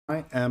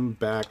I am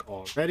back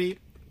already.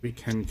 We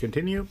can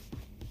continue.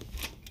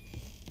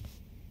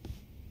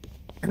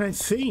 And I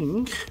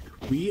think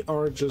we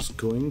are just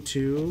going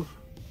to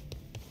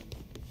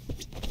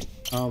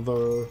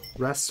the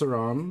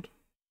restaurant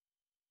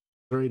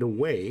straight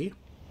away.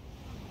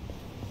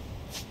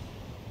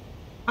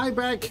 Hi,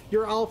 Beck.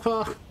 You're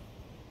Alpha. How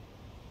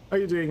are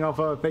you doing,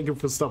 Alpha? Thank you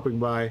for stopping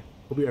by.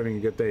 Hope you're having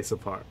a good day so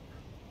far.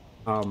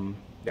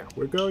 Yeah,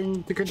 we're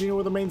going to continue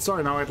with the main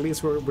story now. At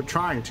least we're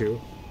trying to.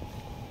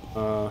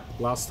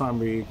 Last time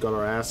we got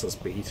our asses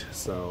beat,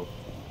 so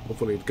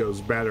hopefully it goes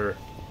better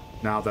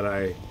now that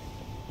I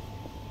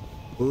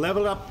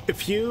leveled up a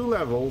few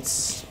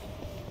levels.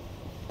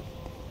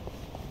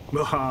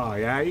 Oh,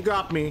 yeah, you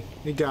got me.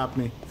 You got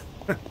me.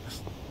 How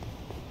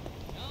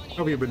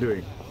have you been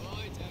doing?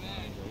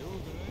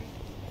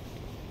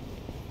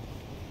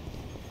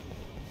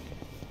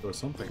 Or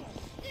something.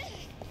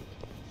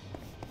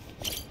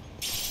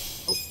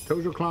 Oh,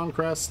 Tojo Clown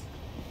Crest.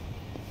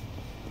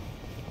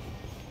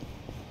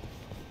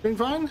 Doing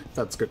fine?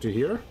 That's good to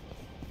hear.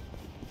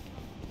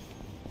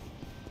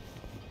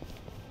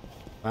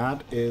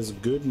 That is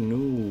good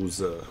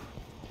news.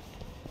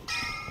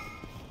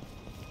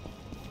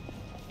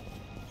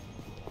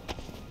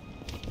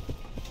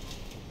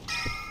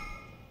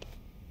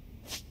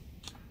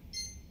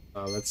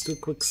 Let's do a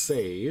quick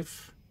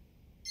save.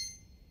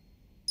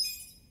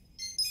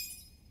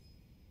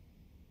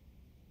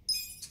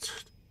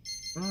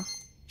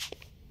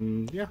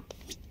 Yeah.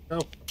 Go.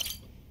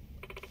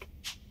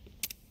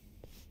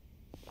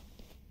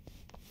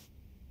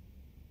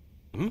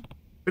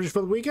 Finished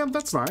for the weekend?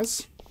 That's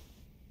nice.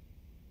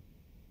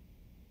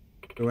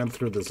 We went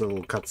through this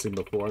little cutscene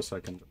before, so I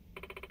can...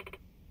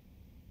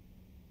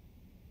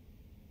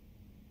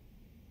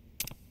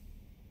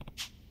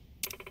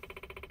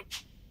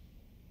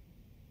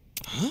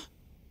 Huh?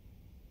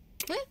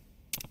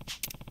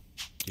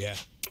 Yeah.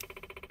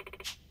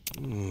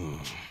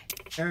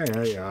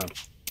 Yeah.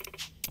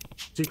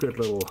 Secret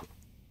little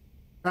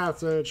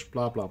passage,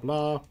 blah, blah,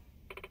 blah.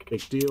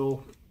 Big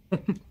deal.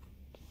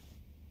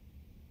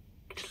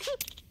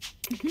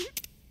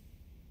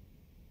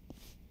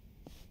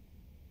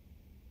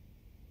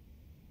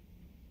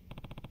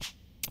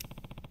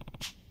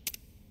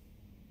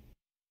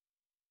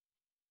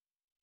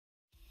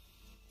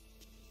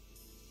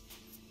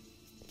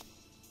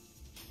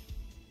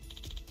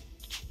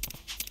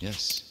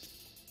 Yes.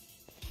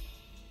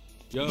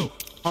 Yo.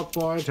 Hot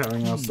boy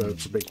telling us that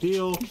it's a big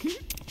deal.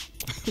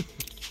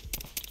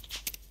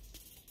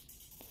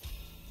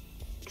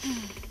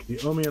 The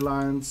Omi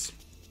Alliance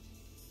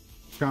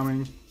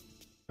coming.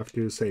 Have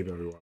to save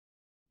everyone.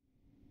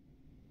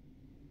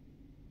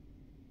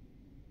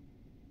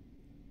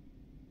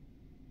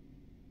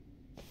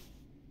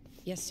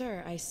 Yes,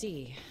 sir, I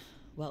see.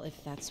 Well,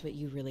 if that's what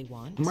you really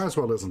want... Might as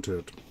well listen to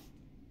it.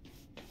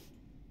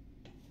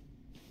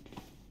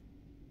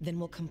 Then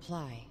we'll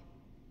comply.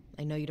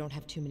 I know you don't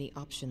have too many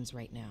options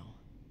right now.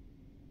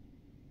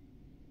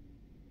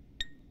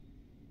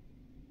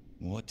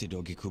 What did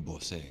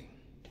Ogikubo say?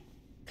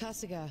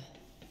 Kasuga,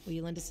 will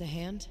you lend us a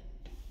hand?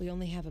 We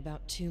only have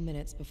about 2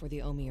 minutes before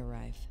the Omi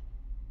arrive.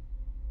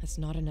 That's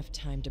not enough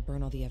time to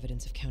burn all the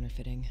evidence of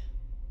counterfeiting.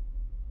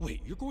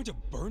 Wait, you're going to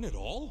burn it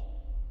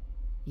all?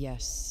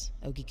 Yes,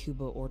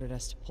 Ogikubo ordered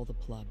us to pull the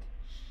plug.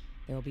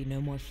 There will be no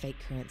more fake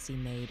currency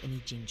made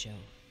in Ijincho.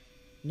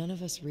 None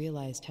of us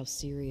realized how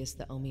serious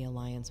the Omi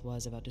Alliance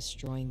was about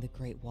destroying the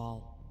Great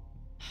Wall.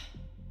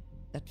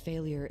 That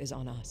failure is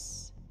on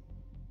us.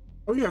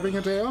 Oh, you're having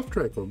a day off,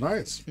 Draco.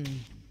 Nice.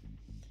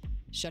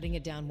 Shutting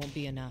it down won't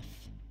be enough.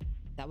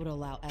 That would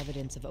allow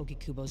evidence of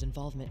Ogikubo's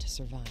involvement to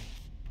survive.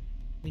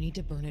 We need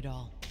to burn it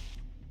all.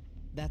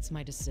 That's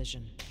my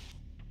decision.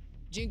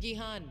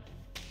 Jungi-han,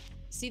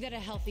 see that a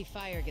healthy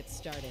fire gets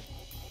started.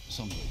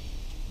 Somebody.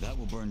 That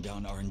will burn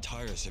down our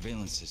entire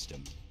surveillance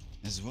system,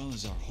 as well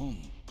as our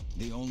home.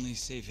 The only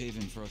safe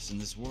haven for us in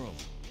this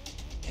world.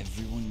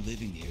 Everyone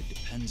living here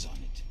depends on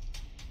it.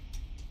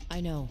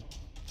 I know.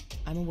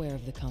 I'm aware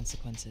of the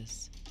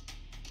consequences.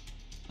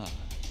 Ah.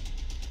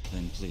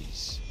 Then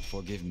please,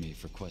 forgive me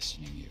for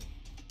questioning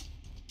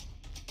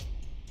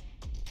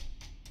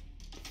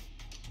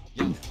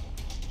you.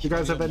 You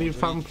guys have any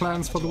fun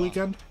plans for the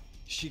weekend?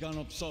 시간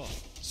없어.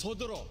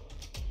 서둘러.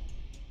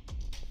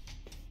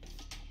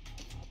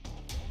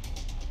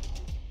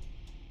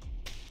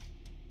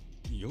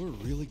 You're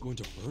really going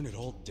to burn it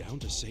all down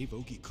to save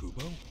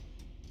Ogikubo?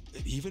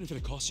 Even if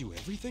it costs you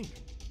everything?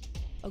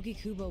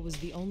 Ogikubo was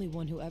the only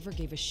one who ever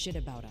gave a shit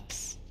about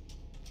us.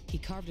 He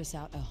carved us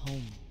out a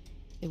home.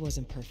 It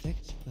wasn't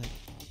perfect, but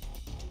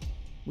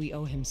we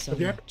owe him so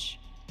much.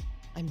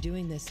 I'm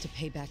doing this to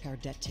pay back our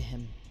debt to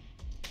him.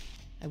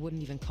 I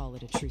wouldn't even call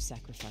it a true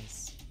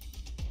sacrifice.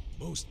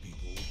 Most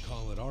people would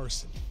call it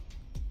arson.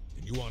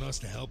 And you want us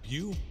to help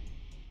you?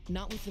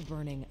 Not with the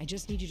burning. I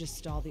just need you to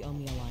stall the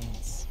Omi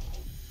Alliance.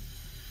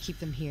 Keep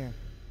them here,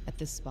 at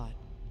this spot.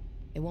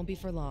 It won't be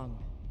for long.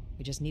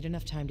 We just need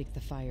enough time to get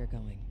the fire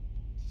going.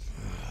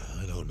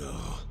 I don't know.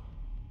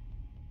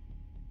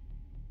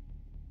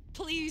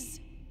 Please,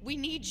 we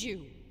need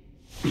you.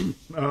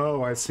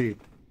 Oh, I see.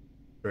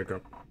 Back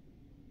up.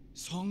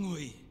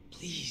 Songhui,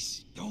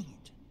 please don't.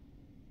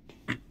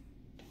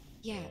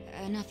 Yeah,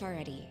 enough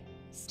already.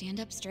 Stand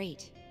up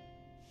straight.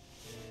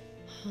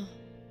 Huh.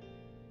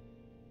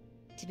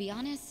 To be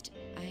honest,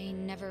 I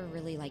never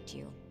really liked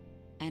you.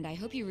 And I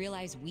hope you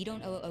realize we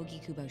don't owe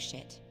Ogi Kubo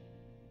shit.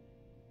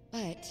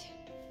 But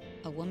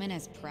a woman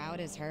as proud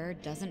as her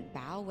doesn't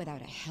bow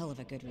without a hell of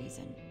a good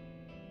reason.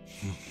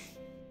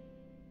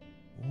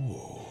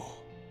 Ooh.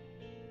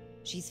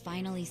 She's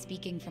finally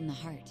speaking from the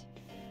heart.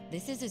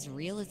 This is as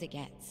real as it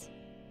gets.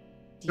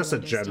 Do Just you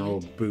a general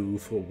understand? boo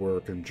for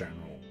work in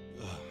general.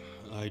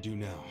 I do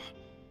now.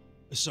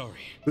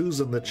 Sorry. Boo's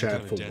in the I'm chat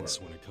kinda for dense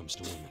work. when it comes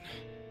to women.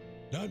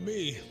 Not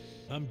me.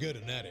 I'm good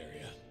in that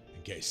area,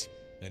 in case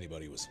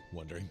anybody was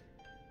wondering.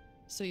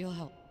 So you'll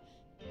help.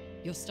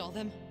 You'll stall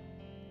them?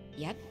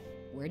 Yep,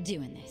 we're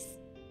doing this.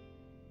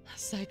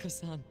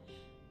 Saiko-san,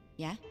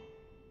 Yeah?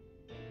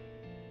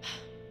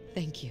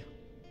 thank you.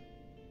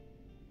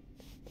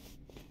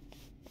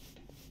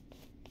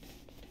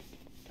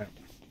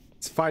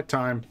 It's fight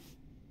time.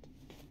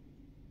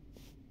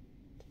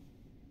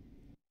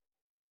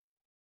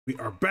 We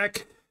are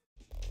back.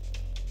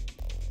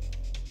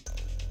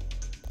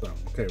 So,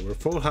 okay, we're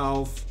full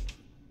health.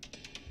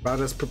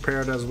 About as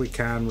prepared as we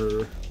can.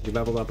 We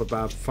leveled up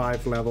about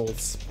 5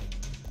 levels.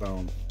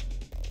 So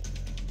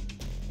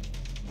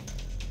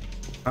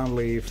can't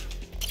leave.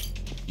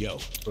 Yo,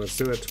 So let's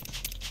do it.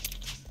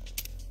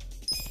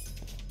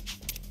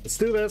 Let's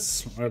do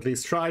this, or at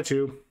least try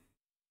to.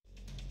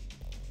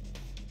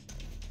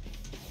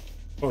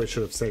 Oh, I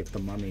should have saved the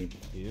money.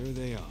 Here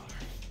they are.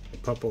 The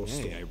Puppo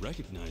Hey, store. I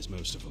recognize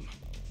most of them.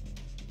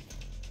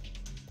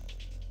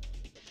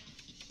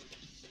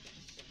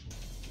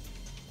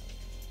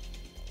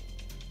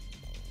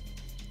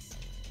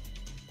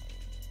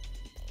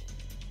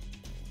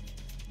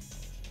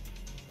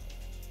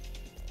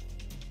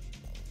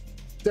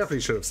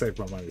 Definitely should have saved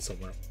my money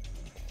somewhere.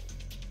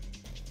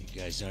 You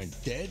guys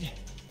aren't dead?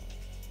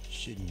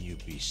 Shouldn't you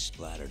be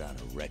splattered on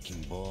a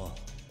wrecking ball?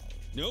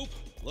 Nope.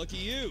 Lucky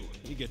you.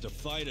 You get to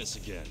fight us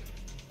again.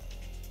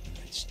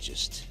 It's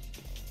just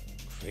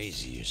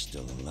crazy you're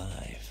still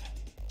alive.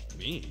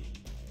 Me?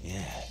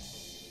 Yeah,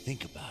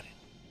 think about it.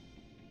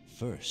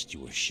 First,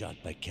 you were shot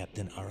by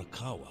Captain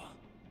Arakawa.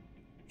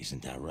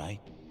 Isn't that right?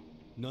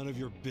 None of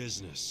your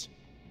business.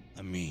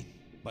 I mean,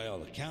 by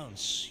all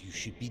accounts, you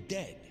should be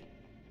dead.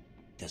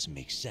 Doesn't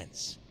make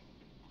sense.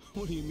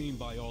 What do you mean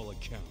by all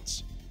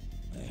accounts?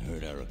 I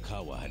heard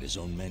Arakawa had his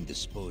own men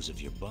dispose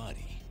of your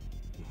body.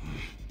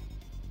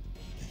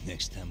 The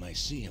next time I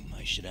see him,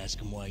 I should ask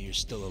him why you're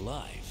still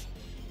alive.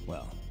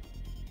 Well,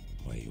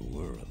 why you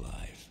were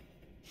alive.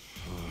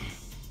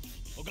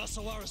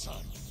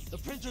 Ogasawara-san, the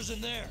printer's in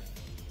there.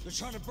 They're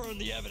trying to burn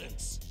the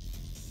evidence.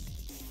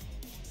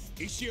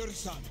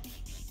 Ishiura-san.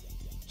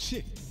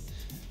 Shit.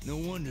 No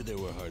wonder there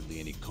were hardly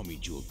any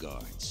Komi-jewel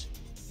guards.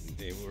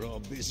 They were all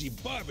busy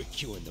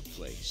barbecuing the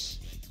place.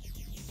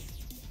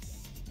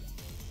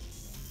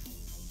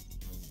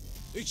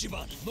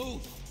 Ichiban,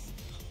 move!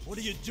 What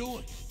are you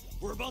doing?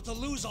 We're about to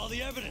lose all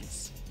the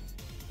evidence.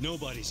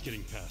 Nobody's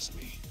getting past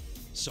me.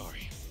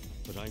 Sorry,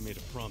 but I made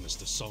a promise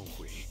to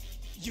Songhui.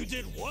 You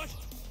did what?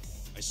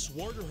 I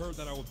swore to her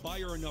that I would buy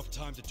her enough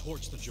time to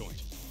torch the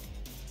joint.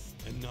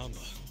 And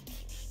Namba,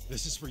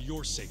 this is for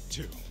your sake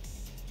too.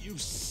 You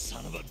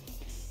son of a...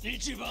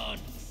 Ichiban!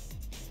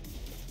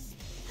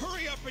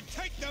 Hurry up and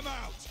take them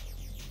out!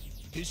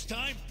 This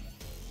time,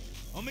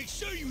 I'll make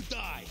sure you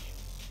die!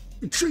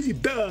 Make sure you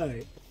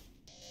die!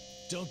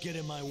 Don't get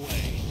in my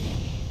way.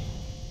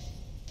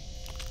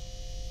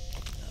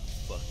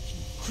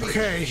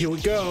 Okay, here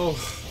we go.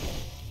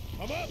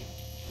 I'm up!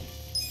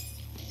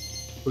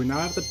 We now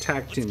have the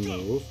tag team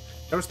move.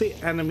 There's the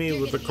enemy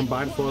with the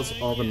combined force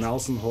of a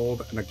Nelson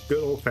hold and a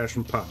good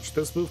old-fashioned punch.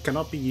 This move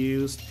cannot be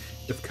used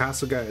if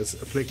Kasuga is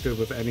afflicted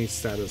with any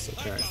status I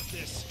attack. got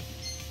this.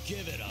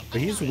 Give it up.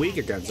 But he's weak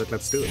against it,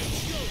 let's do it.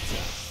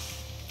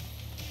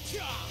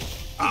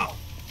 Ow!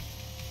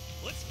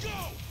 Let's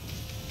go!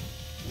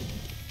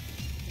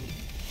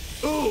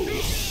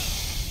 Ooh!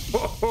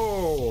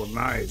 Oh,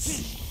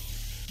 nice.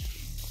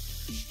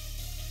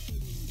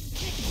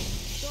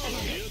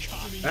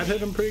 That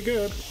hit him pretty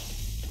good.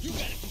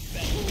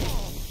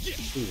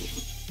 Ooh,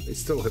 they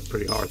still hit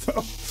pretty hard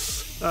though.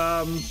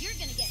 You're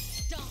gonna get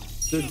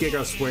stomped. Good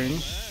Giga swing.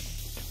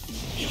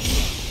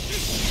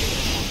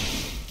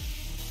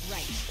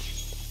 Right.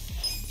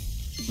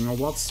 Now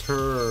what's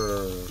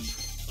her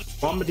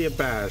Bombardier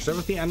Bash? That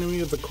was the enemy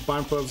with the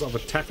combined force of a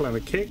tackle and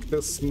a kick.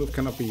 This move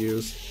cannot be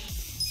used.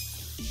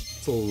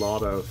 It's a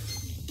lot of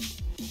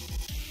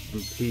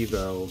MP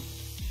though.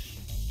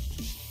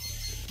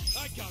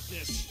 I got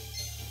this.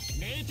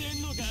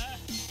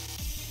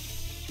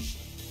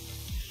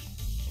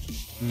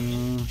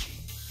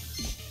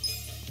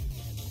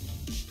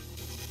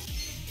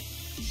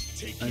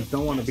 I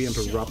don't want to be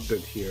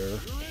interrupted here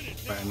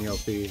by any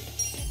of the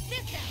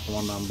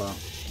one number.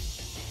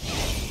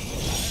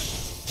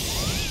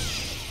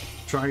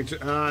 Tried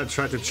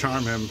to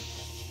charm him.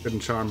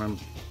 Didn't charm him.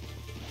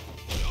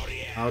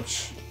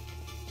 Ouch.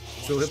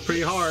 Still hit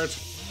pretty hard.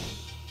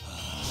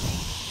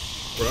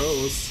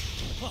 Gross.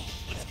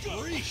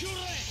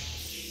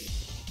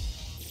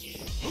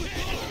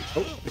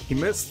 Oh, he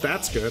missed.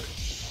 That's good.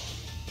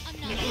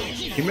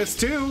 He missed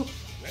too.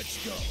 Let's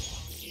go.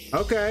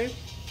 Okay.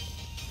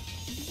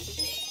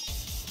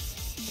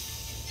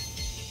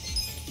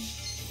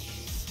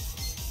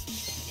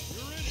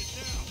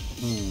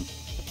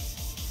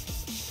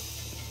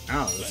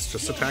 Ow, let's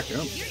just attack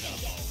him.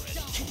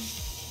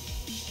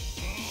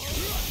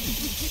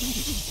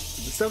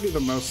 It's definitely the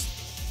most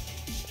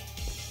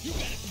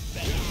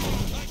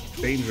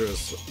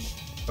dangerous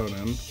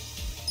opponent.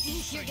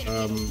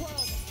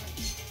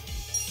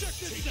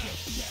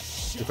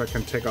 If I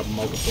can take up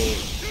multiple...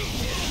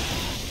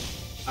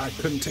 I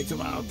couldn't take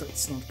them out,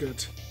 that's not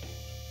good.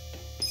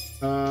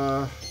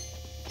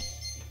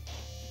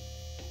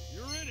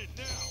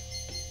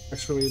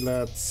 Actually,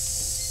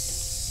 let's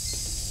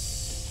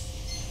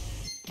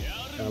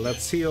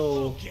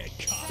heal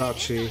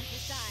Dachi.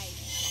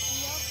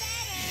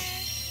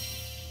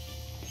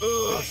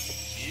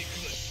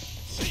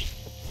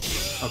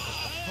 Okay.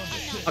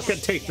 I can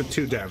take the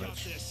 2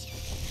 damage.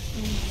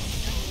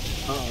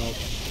 Uh-oh.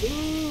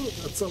 Ooh,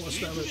 that's so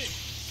much damage.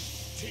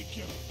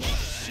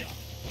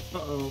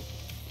 Uh-oh.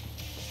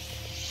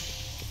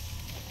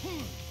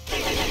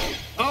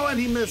 Oh, and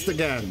he missed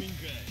again.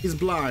 He's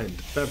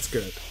blind. That's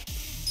good.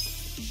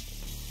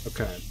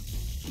 Okay.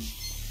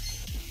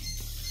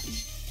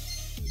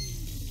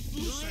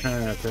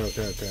 Okay.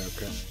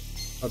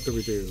 What do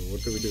we do?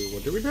 What do we do?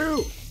 What do we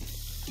do?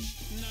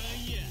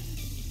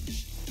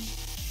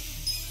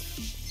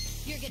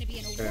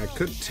 Okay, I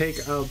could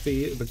take out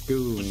the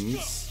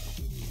goons.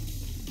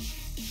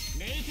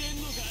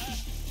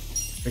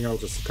 I think I'll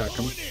just attack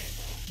him.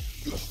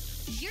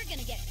 You're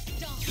gonna get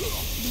stomped.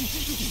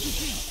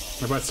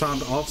 If I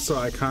sound off so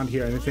I can't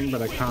hear anything,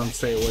 but I can't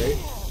stay away.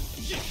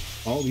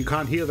 Oh, you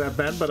can't hear that,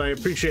 Ben, but I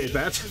appreciate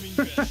that.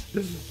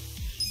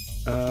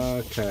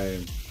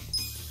 Okay.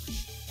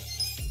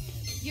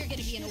 You're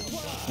gonna be in a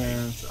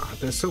whirl.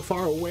 They're so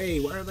far away.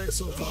 Why are they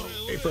so far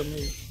away from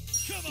me?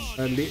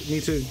 I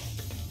need to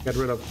get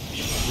rid of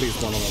at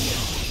least one of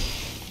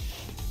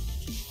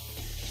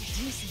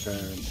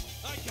them.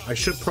 I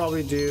should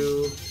probably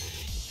do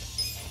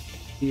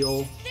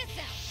heal.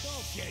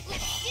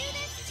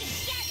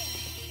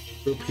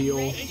 Group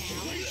heal.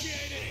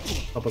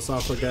 Help us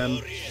off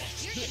again.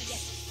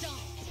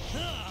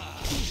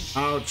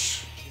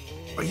 Ouch.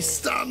 Oh, he's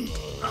stunned.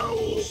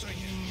 Oh.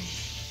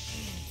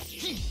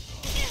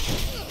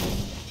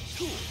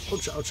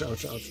 Ouch, ouch,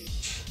 ouch, ouch.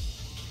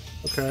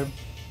 Okay.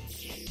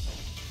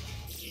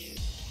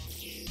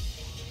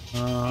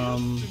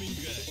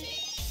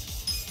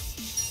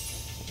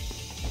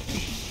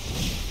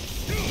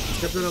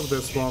 Get rid of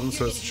this one,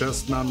 so it's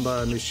just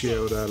Namba and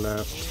Nishioda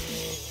left.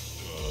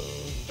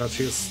 That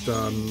she's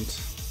stunned.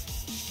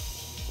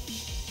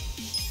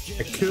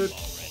 I could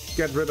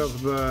get rid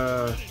of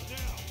the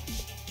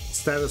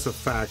status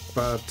effect,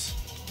 but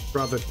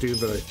rather do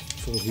the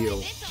full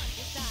heal.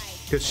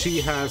 Because she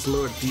has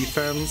lower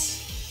defense,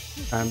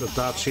 and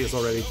Adachi is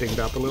already dinged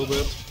up a little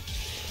bit.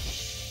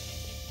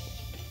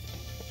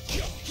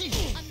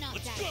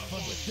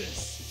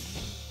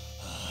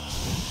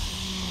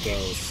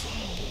 Gross.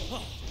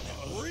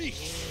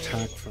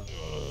 Attack from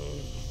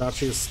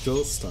Adachi is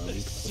still stunned.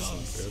 That's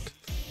not good.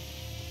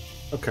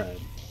 Okay.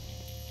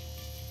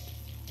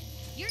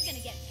 You're gonna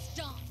get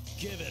stomped.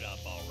 Give it up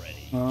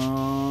already.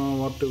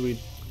 What do we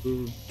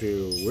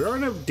do? We're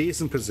in a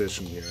decent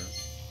position here.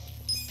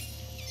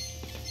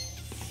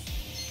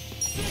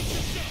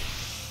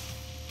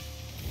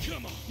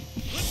 Come on,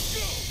 let's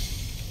go.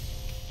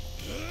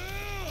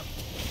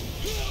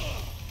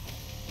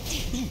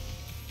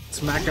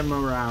 Smack him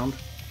around.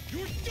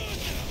 You're done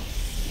now.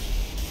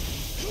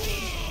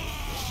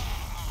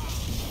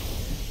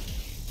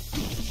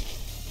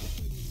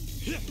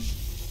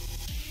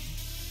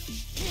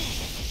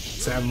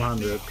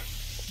 700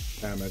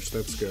 damage,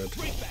 that's good.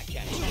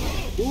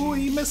 Ooh,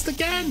 he missed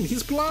again!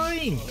 He's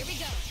blind!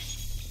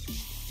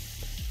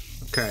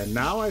 Okay,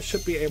 now I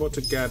should be able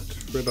to get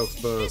rid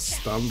of the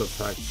stun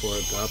effect for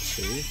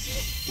Adachi.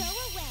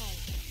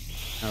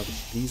 Have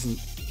decent...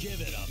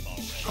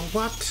 Oh,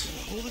 what?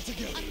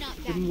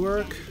 Didn't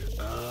work?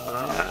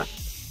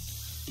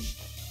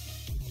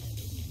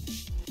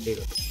 Hate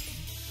it.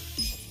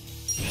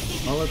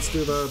 Well, let's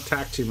do the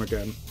tag team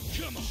again.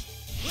 Come on,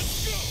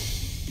 let's go.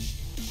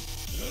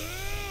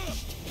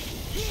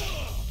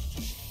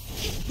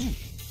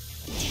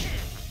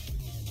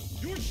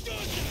 You're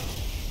done now.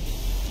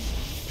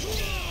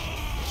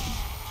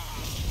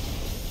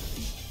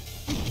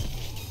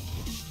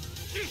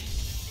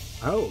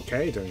 Oh,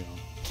 okay, Daniel.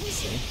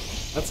 See,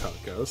 that's how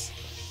it goes.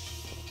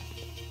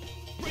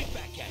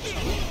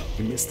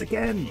 We missed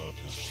again.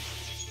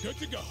 Good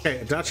to go. Okay,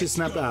 Adachi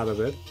snapped out of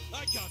it.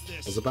 I got this.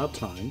 It was about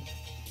time.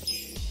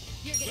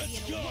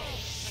 Let's go.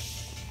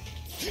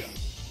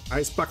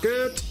 Ice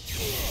bucket.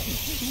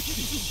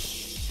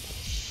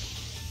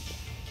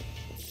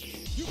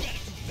 You gotta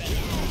do better.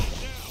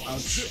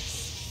 Ouch.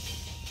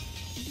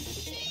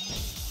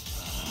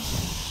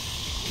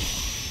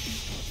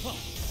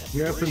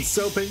 You have been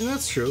so patient.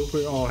 That's true.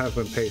 We all have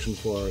been patient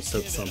for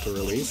Citizen to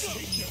release.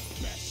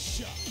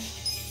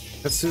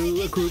 Let's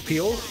do a group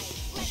heal.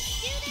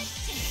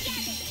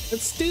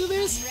 Let's do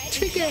this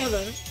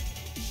together.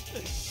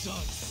 This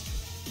sucks.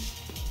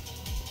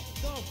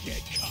 Don't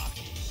get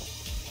cocky.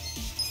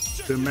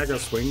 The Mega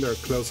Swing, they're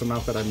close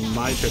enough that I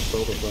might hit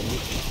both of them.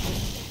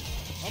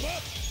 Come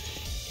up.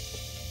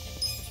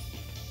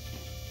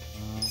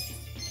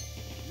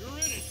 You're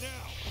in it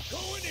now.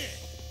 Going in.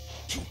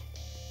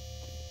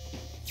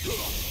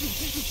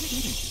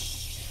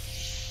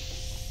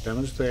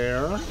 Damage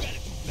there.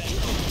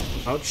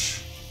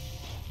 Ouch.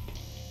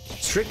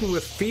 Stricken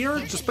with fear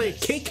just by a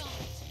kick.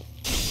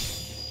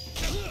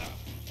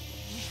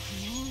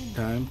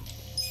 Time.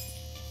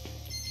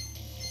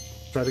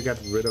 Try to get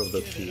rid of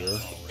the fear.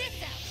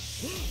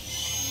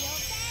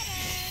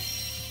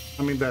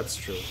 I mean, that's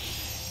true.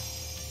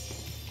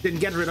 Didn't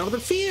get rid of the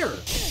fear.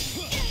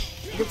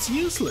 It's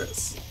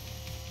useless.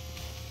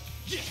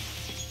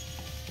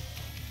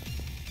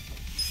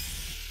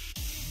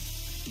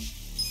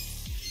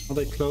 Are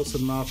they close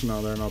enough?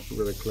 No, they're not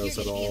really close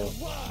at all.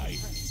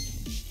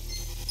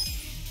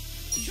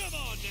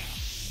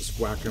 Just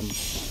whack him.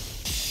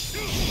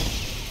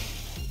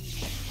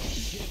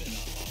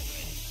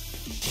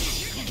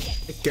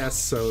 I guess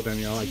so,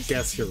 Danielle. I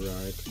guess you're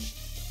right.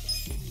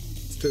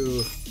 Let's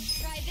do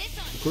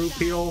group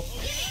heal.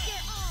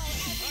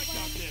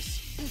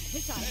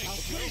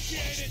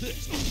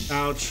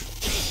 Ouch.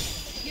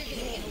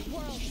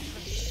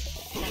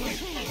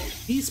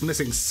 He's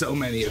missing so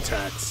many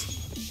attacks.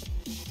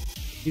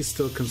 He's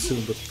still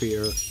consumed with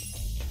fear.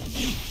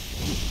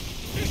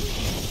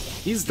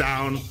 He's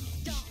down.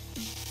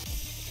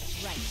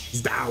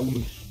 He's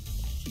down.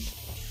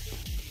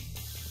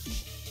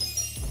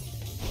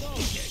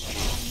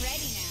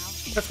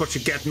 That's what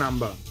you get,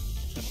 Number.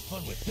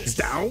 He's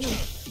down?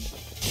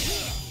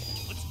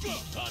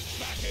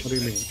 What do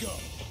you mean?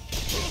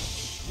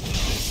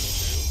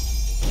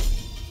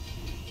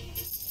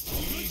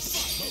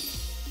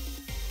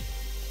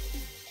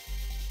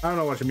 I don't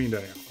know what you mean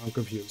there. I'm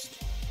confused.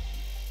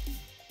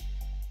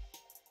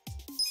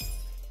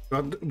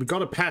 We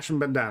got a passion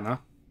bandana.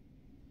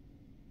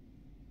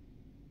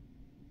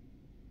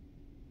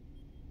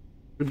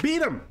 We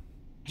beat him!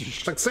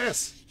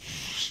 Success!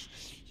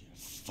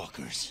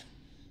 Fuckers.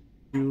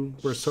 You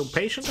were so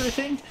patient, I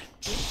think?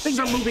 Things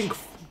are moving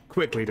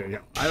quickly,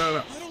 Danielle. I don't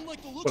know I don't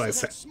like the looks what I of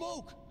said. that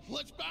smoke.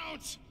 Let's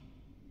bounce.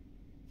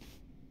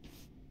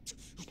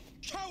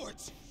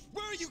 Cowards!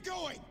 Where are you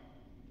going?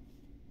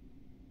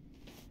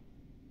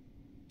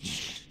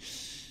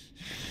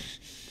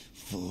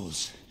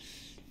 Fools.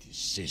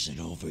 This isn't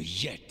over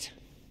yet.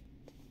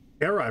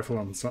 Air rifle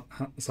on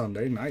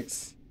Sunday,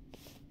 nice.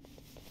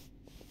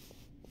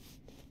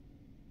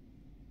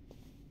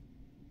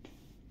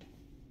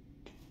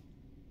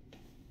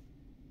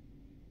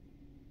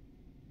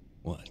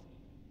 What?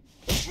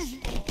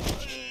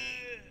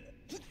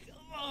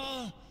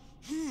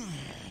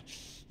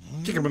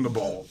 Kick him in the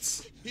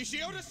balls.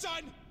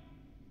 Ishioda-san!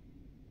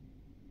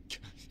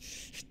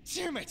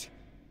 Damn it!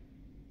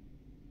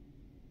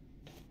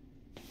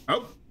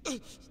 Oh.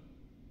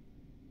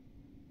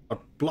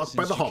 Blocked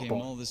by the Since you hot came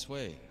ball. all this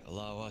way,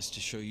 allow us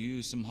to show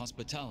you some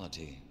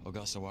hospitality,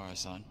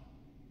 Ogasawara-san.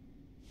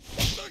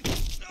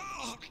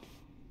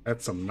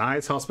 That's some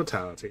nice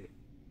hospitality.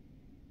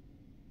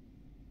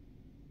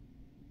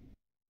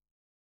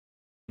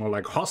 More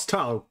like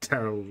hostile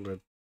terror.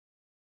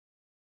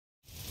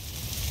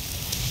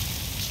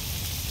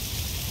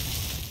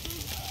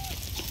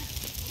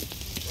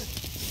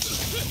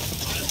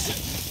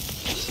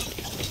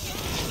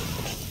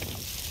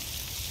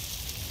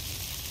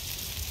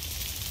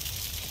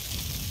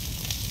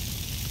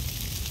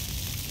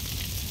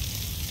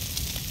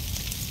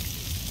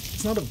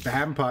 He's not a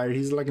vampire,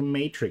 he's like a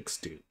Matrix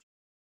dude.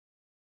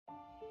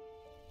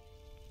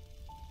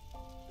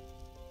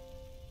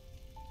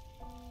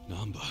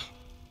 Namba.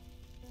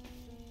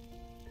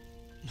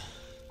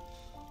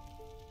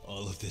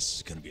 All of this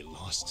is gonna be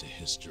lost to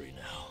history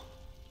now.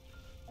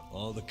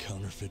 All the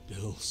counterfeit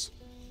bills.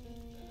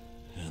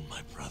 And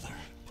my brother.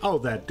 Oh,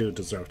 that dude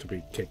deserved to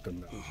be kicked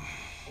in the...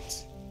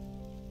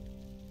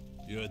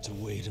 You had to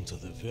wait until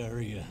the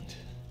very end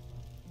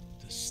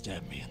to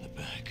stab me in the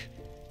back.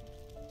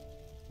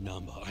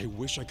 Namba, I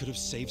wish I could have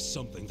saved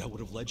something that would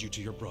have led you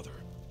to your brother.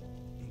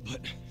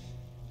 But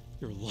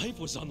your life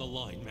was on the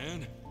line,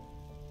 man.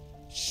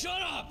 Shut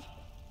up!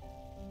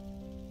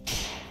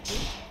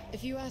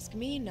 If you ask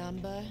me,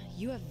 Namba,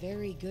 you have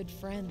very good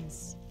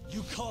friends.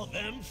 You call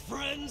them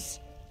friends?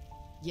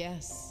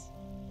 Yes.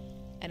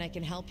 And I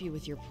can help you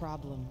with your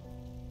problem.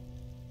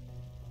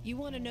 You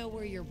want to know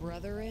where your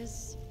brother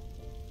is?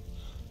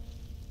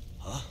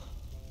 Huh?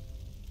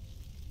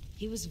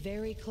 He was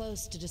very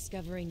close to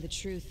discovering the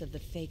truth of the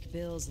fake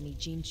bills in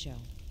Ijincho.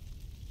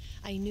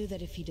 I knew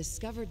that if he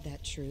discovered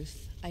that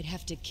truth, I'd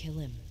have to kill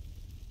him.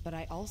 But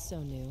I also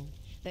knew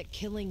that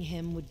killing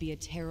him would be a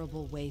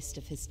terrible waste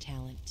of his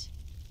talent.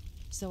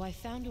 So I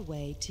found a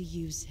way to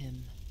use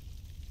him.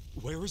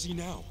 Where is he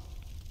now?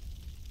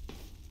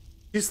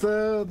 He's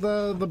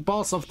the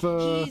boss of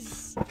the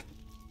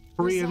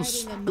Korean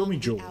residing among gummy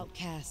the jewel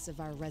outcasts of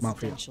our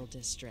residential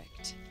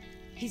district.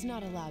 He's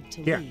not allowed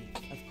to Yeah. leave,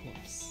 of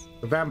course.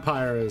 The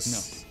vampire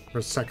is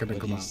her second in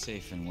But command. he's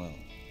safe and well.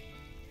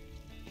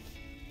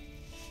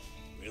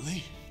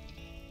 Really?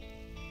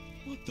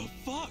 What the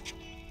fuck?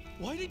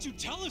 Why did you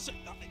tell us?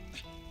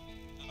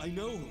 I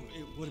know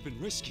it would have been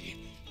risky,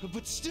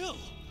 but still.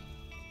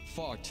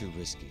 Far too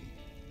risky.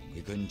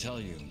 We couldn't tell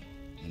you,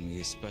 and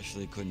we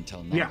especially couldn't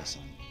tell Yeah.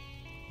 Namba-san.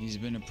 He's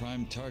been a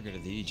prime target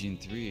of the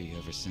Agent 3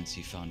 ever since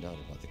he found out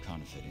about the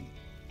counterfeiting.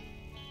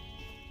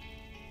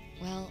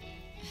 Well,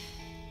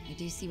 I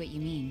do see what you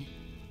mean.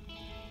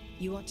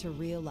 You ought to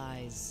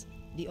realize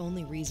the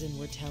only reason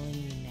we're telling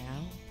you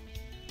now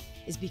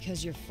is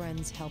because your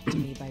friends helped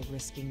me by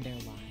risking their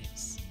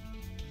lives.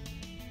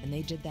 And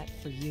they did that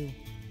for you,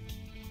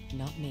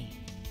 not me.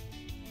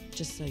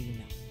 Just so you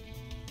know.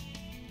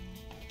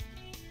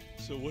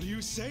 So what do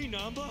you say,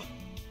 Namba?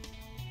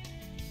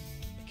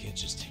 I can't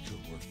just take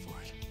her word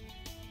for it.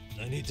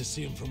 I need to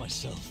see him for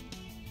myself.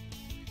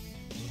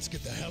 Let's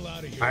get the hell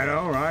out of here. I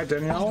know, right, I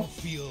Danielle? don't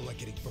feel like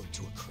getting burnt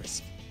to a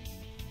crisp.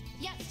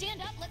 Yeah,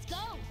 stand up, let's go!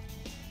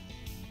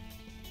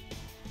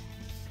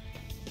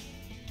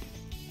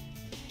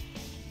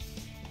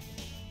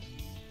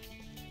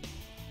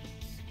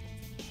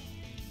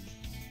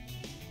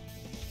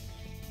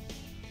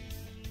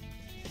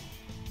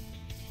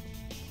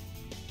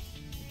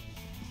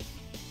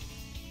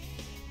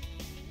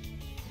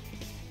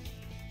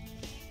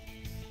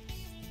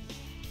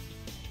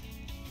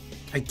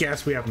 I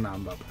guess we have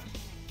Namba.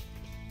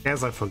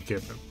 Guess I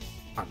forgive him.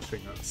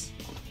 Punching us.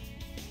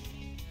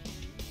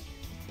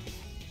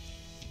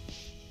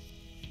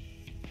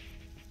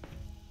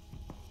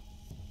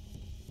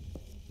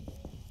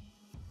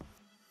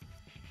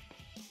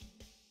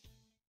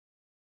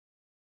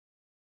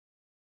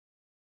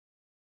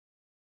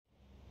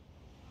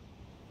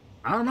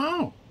 I don't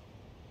know.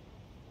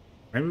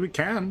 Maybe we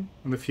can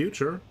in the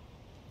future.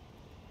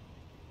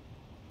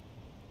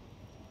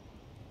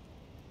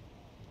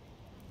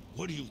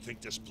 What do you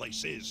think this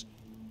place is?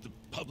 The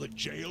public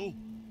jail?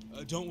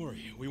 Don't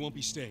worry, we won't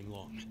be staying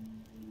long.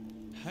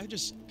 I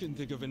just couldn't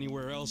think of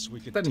anywhere else we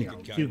could Then take you a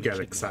know, guy you we get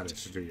kidnapped. excited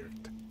to do your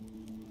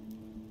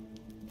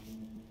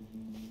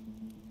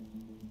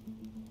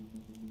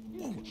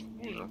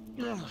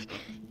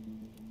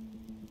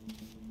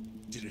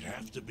Did it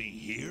have to be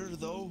here,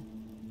 though?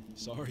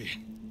 Sorry.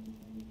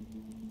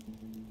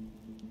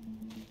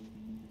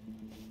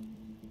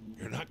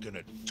 You're not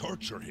gonna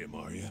torture him,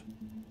 are you?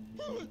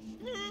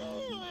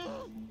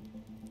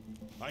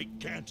 I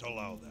can't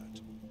allow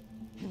that.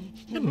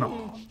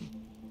 No.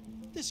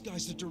 This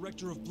guy's the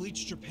director of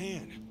Bleach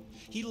Japan.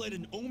 He led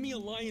an Omi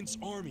Alliance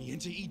army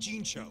into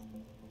Ijincho.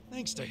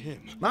 Thanks to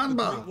him, Namba.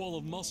 the Great Wall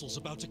of Muscle's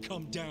about to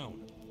come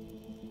down.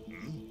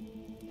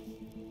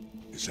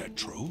 Is that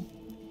true?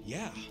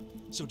 Yeah.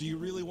 So do you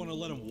really want to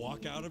let him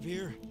walk out of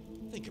here?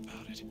 Think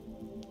about it.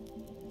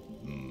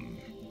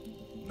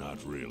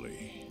 Not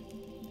really.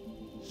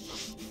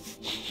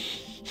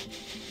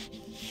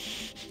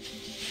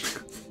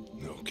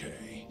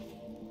 Okay.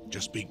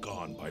 Just be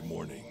gone by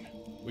morning.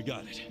 We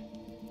got it.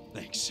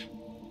 Thanks.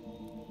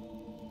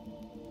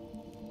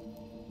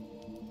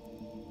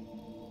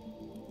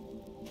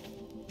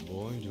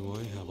 Boy, do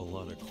I have a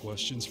lot of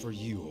questions for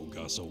you,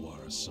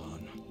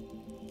 Ogasawara-san.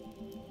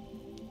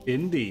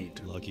 Indeed.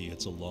 Lucky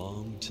it's a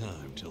long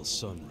time till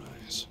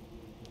sunrise.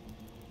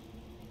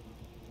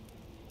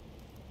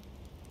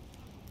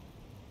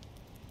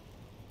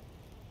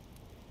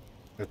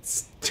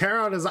 Let's tear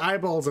out his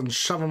eyeballs and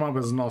shove him up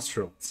his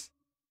nostrils.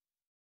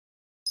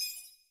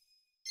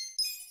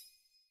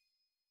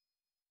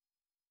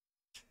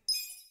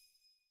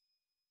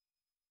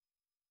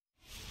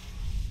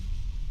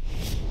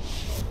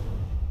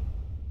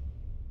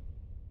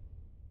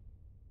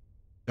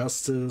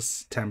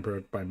 Justice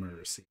tempered by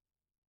mercy.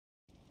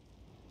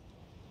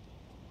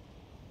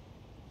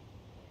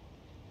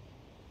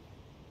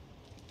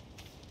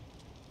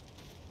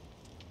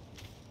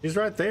 He's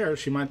right there.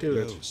 She might do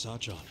Yo, it.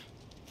 Sachan.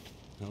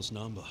 How's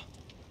Namba?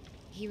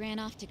 He ran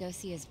off to go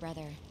see his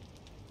brother.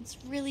 It's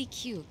really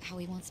cute how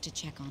he wants to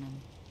check on him.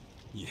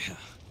 Yeah.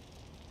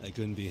 I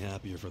couldn't be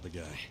happier for the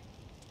guy.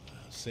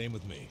 Same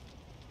with me.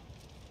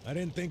 I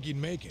didn't think you'd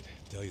make it,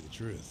 to tell you the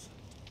truth.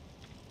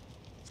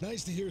 It's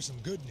nice to hear some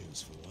good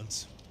news for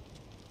once.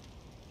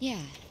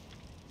 Yeah.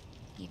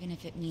 Even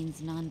if it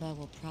means Nanba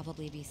will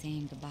probably be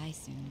saying goodbye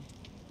soon.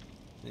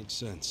 Makes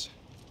sense.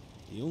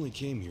 He only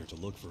came here to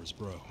look for his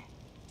bro.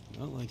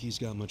 Not like he's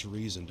got much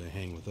reason to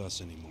hang with us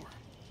anymore.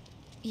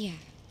 Yeah.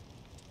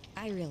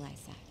 I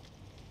realize that.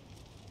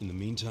 In the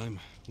meantime,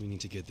 we need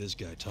to get this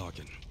guy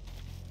talking.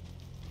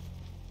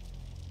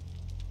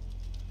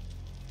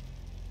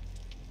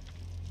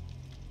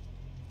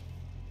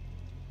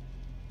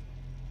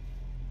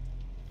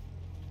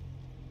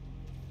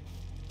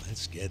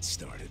 Let's get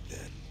started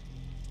then.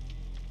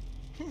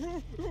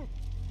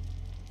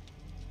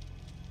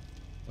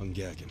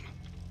 Ungag him.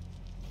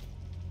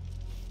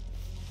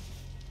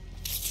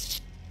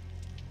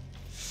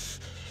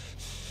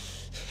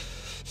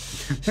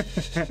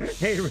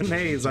 Hey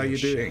Renee's, how you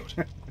doing?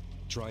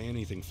 Try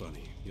anything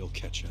funny, you'll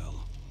catch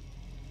hell.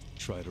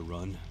 Try to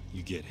run,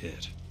 you get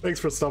hit. Thanks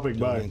for stopping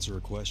by. Don't answer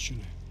a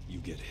question, you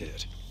get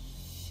hit.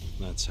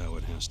 That's how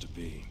it has to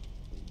be.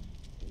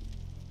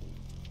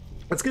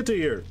 That's good to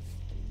hear.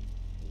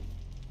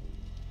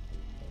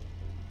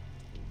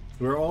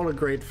 We're all a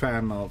great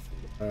fans of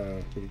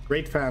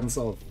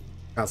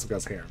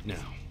Kasuga's hair. Now,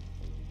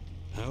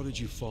 how did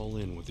you fall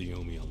in with the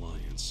Omi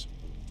Alliance?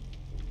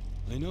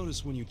 I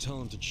notice when you tell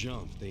them to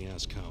jump, they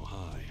ask how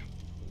high.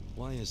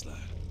 Why is that?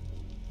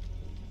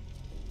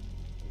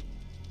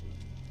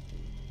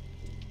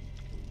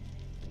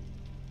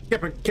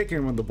 Keep kicking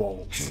him in the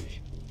balls. Hey,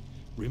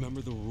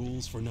 remember the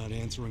rules for not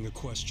answering a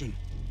question?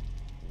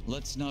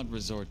 Let's not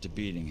resort to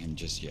beating him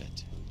just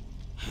yet.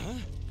 Huh?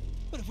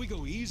 But if we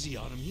go easy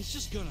on him, he's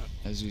just gonna...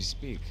 As we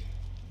speak,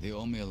 the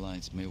Omi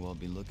Alliance may well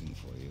be looking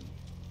for you.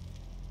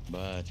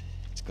 But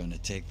it's gonna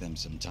take them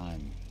some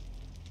time.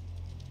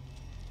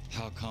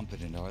 How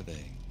competent are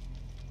they?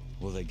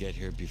 Will they get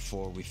here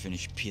before we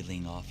finish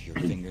peeling off your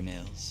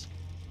fingernails?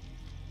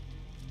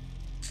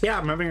 Yeah,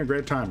 I'm having a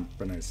great time,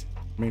 Bernice.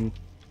 I mean,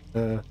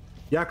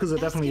 Yakuza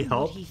definitely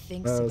helped,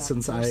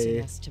 since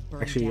I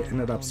actually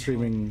ended up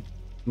streaming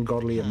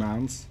ungodly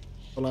amounts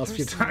the last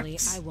few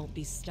times. I won't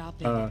be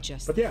stopping at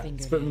just but yeah,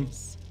 it's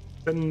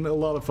been a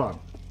lot of fun.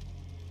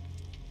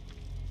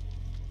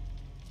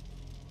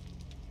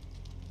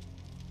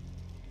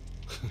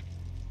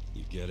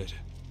 You get it?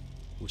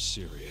 We're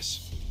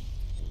serious.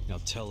 Now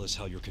tell us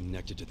how you're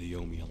connected to the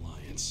Omi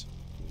Alliance.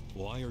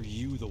 Why are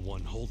you the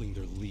one holding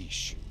their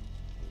leash?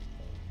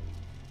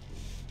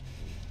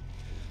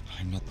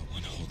 I'm not the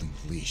one holding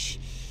the leash.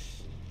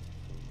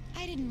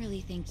 I didn't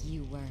really think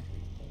you were.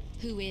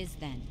 Who is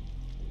then?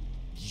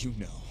 You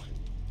know.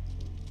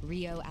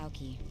 Ryo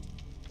Aoki.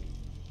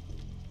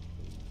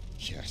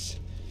 Yes.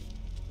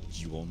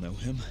 You all know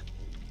him?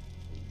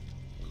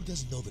 Who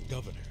doesn't know the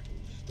governor?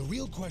 The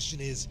real question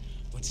is,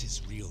 what's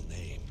his real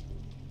name?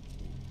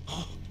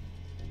 Oh,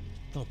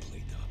 don't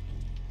play dumb.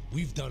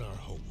 We've done our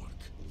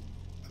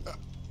homework.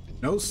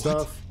 No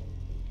stuff.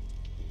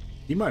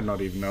 He might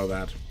not even know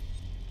that. He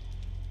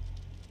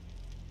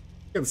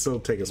can still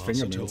take his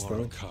fingernails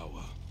though.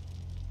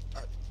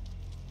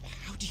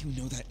 How do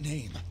you know that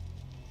name?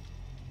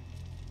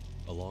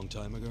 A long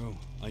time ago,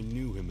 I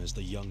knew him as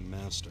the young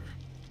master.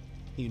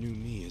 He knew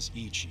me as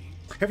Ichi.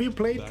 Have you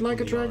played Back Like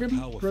a when the Dragon,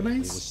 Arakawa family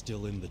Renes? was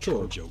still in the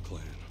Sure. Chojo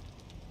clan.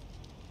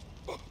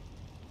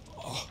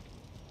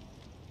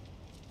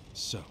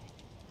 So,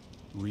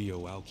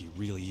 Ryo Aoki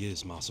really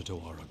is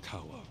Masato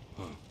Arakawa,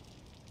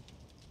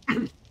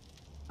 huh?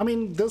 I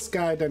mean, this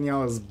guy,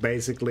 Danielle, is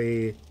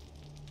basically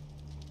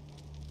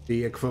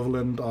the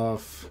equivalent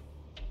of,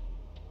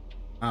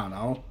 I don't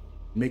know,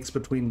 mix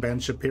between Ben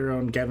Shapiro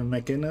and Gavin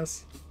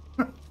McInnes.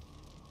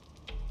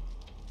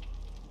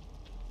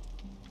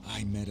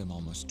 I met him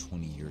almost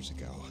 20 years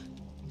ago,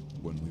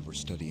 when we were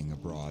studying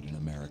abroad in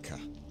America.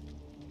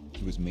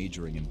 He was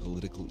majoring in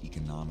political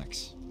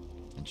economics,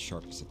 and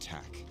sharp as a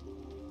tack.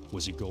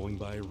 Was he going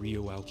by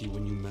Ryo Aoki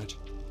when you met?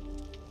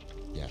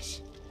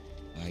 Yes.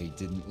 I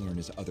didn't learn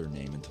his other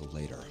name until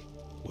later.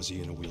 Was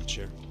he in a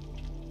wheelchair?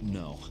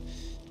 No,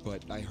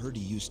 but I heard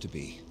he used to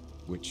be,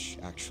 which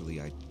actually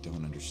I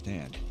don't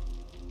understand.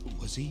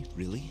 Was he,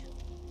 really?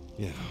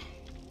 Yeah.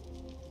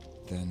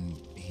 Then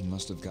he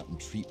must have gotten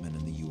treatment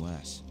in the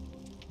US.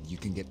 You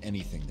can get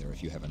anything there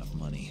if you have enough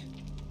money,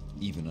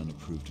 even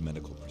unapproved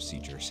medical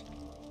procedures.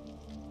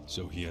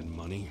 So he had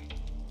money?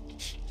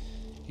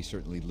 He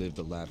certainly lived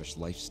a lavish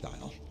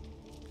lifestyle.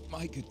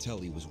 I could tell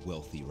he was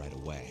wealthy right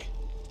away.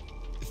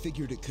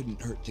 Figured it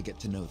couldn't hurt to get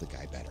to know the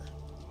guy better.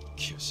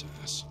 Kiss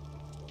ass.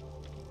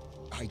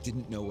 I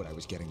didn't know what I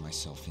was getting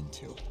myself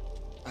into.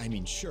 I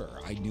mean, sure,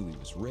 I knew he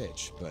was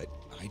rich, but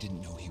I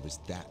didn't know he was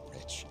that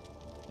rich.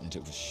 And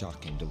it was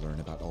shocking to learn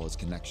about all his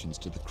connections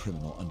to the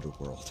criminal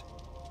underworld.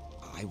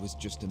 I was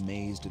just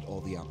amazed at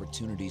all the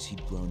opportunities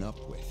he'd grown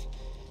up with.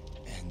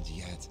 And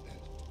yet...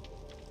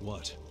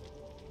 What?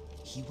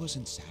 He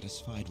wasn't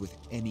satisfied with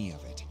any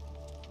of it.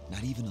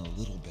 Not even a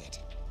little bit.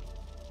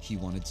 He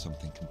wanted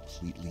something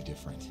completely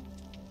different.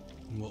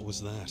 What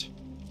was that?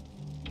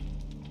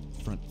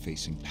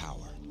 Front-facing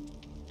power.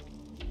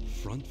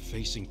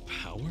 Front-facing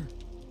power?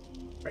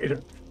 Right.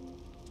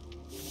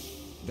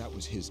 That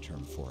was his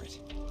term for it.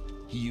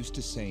 He used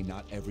to say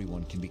not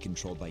everyone can be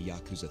controlled by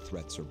Yakuza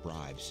threats or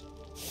bribes.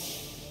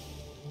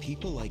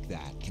 People like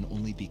that can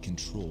only be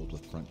controlled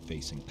with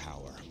front-facing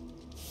power.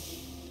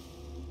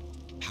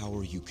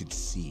 Power you could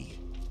see.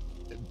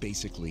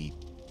 Basically,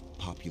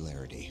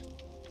 popularity.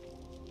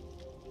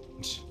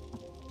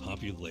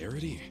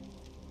 Popularity?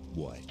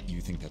 What,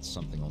 you think that's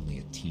something only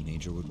a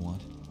teenager would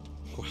want?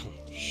 Well,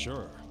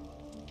 sure.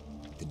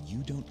 Then you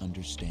don't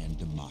understand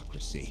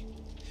democracy.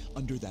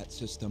 Under that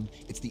system,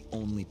 it's the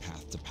only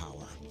path to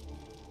power.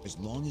 As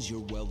long as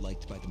you're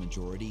well-liked by the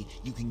majority,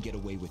 you can get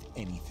away with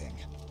anything.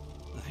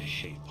 I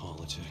hate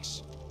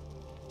politics.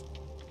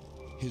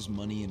 His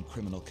money and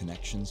criminal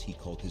connections he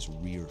called his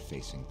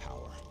rear-facing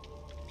power.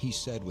 He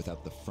said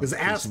without the front his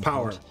ass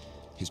power.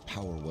 His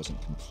power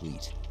wasn't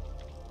complete,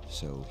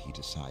 so he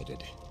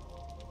decided...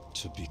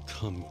 To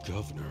become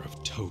governor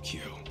of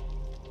Tokyo.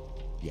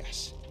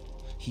 Yes.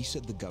 He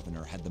said the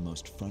governor had the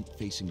most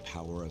front-facing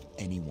power of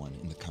anyone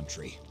in the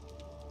country.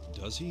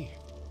 Does he?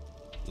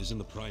 Isn't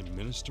the Prime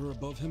Minister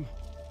above him?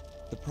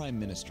 The Prime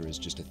Minister is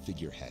just a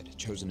figurehead,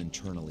 chosen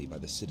internally by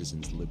the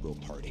Citizens' Liberal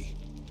Party.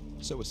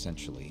 So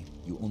essentially,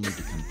 you only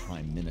become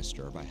Prime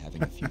Minister by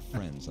having a few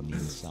friends on the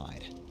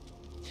inside.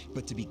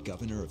 But to be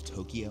governor of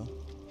Tokyo,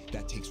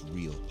 that takes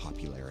real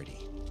popularity.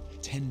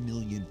 10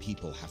 million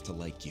people have to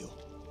like you.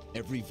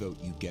 Every vote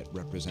you get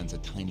represents a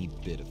tiny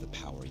bit of the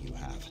power you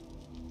have.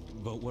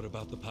 But what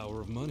about the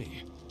power of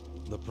money?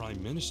 The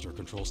Prime Minister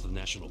controls the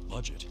national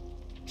budget.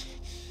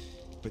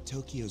 But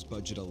Tokyo's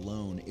budget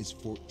alone is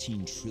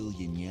 14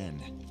 trillion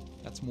yen.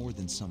 That's more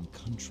than some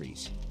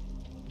countries.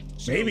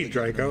 So maybe,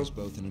 Draco. Has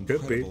both an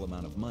incredible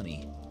amount of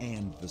money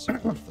and the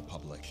support of the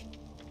public.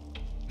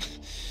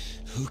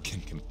 Who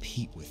can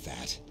compete with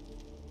that?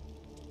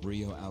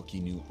 Ryo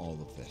Aoki knew all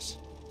of this.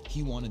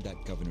 He wanted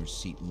that governor's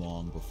seat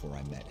long before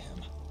I met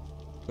him.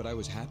 But I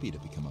was happy to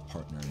become a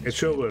partner in it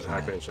sure would,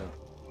 Hakusho.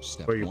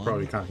 Step but you're one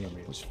probably counting on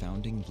me. Was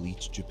founding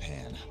Bleach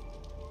Japan.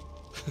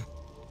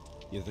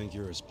 You think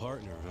you're his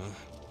partner, huh?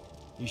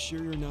 You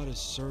sure you're not his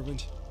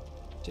servant?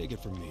 Take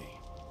it from me.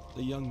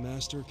 The young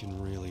master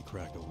can really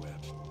crack a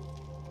whip.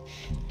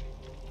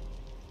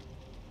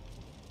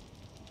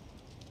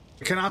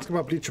 I can ask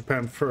about Bleach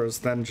Japan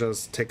first, then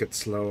just take it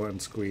slow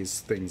and squeeze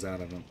things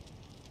out of him.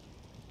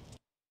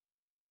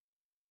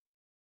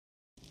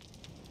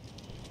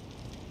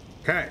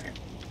 Okay.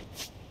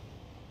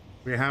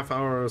 We have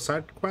our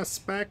side quests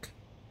back.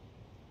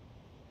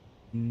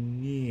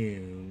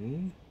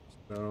 New.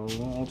 So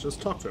I'll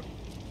just talk to him.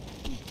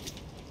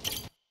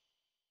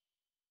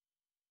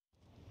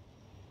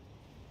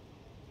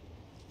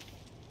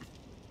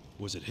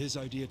 Was it his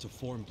idea to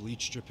form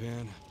Bleach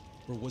Japan,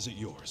 or was it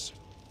yours?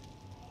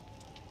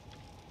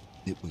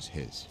 It was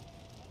his.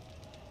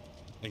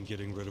 And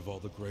getting rid of all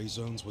the gray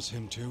zones was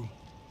him too?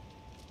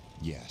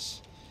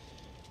 Yes.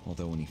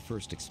 Although when he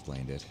first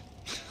explained it,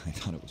 I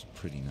thought it was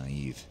pretty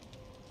naive.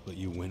 But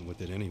you went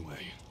with it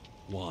anyway.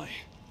 Why?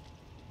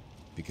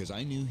 Because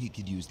I knew he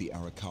could use the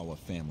Arakawa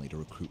family to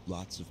recruit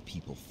lots of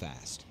people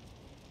fast.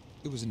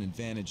 It was an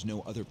advantage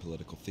no other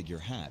political figure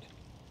had.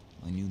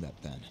 I knew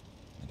that then,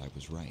 and I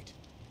was right.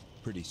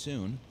 Pretty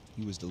soon,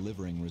 he was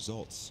delivering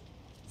results.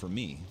 For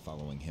me,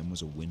 following him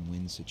was a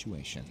win-win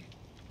situation.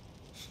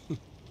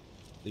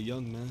 The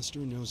young master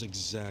knows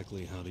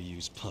exactly how to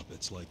use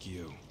puppets like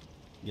you.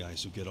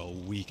 Guys who get all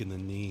weak in the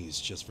knees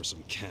just for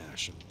some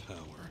cash and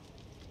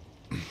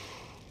power.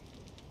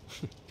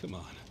 Come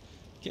on.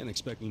 Can't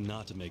expect me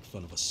not to make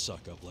fun of a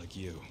suck-up like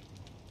you.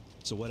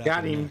 So what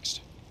happened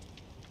next?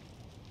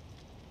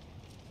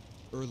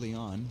 Early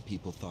on,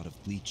 people thought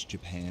of Bleach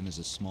Japan as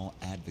a small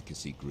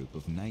advocacy group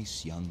of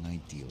nice young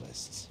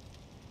idealists.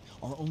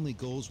 Our only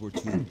goals were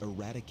to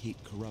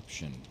eradicate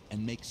corruption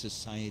and make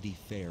society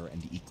fair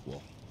and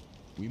equal.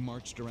 We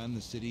marched around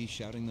the city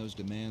shouting those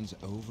demands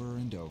over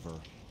and over.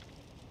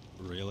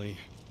 Really?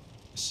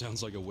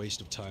 Sounds like a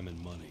waste of time and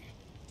money.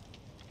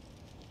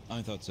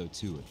 I thought so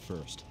too at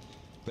first,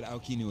 but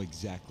Aoki knew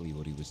exactly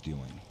what he was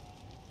doing.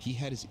 He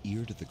had his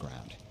ear to the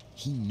ground.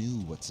 He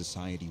knew what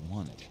society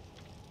wanted.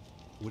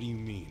 What do you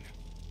mean?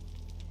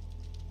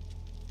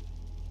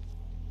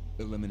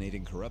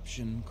 Eliminating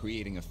corruption,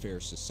 creating a fair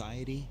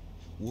society,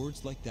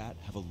 words like that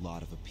have a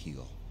lot of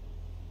appeal.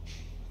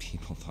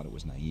 People thought it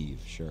was naive,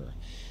 sure,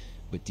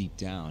 but deep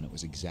down it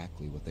was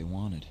exactly what they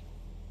wanted.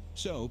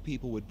 So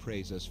people would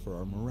praise us for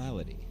our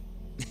morality,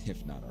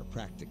 if not our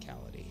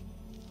practicality.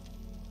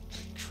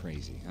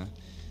 Crazy, huh?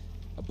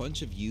 A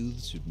bunch of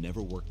youths who'd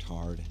never worked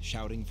hard,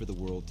 shouting for the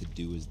world to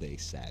do as they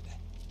said.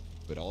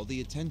 But all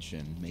the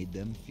attention made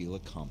them feel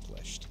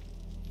accomplished.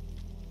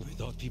 I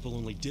thought people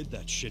only did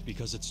that shit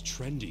because it's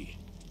trendy.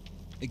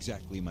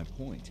 Exactly my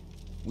point.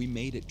 We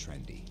made it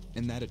trendy,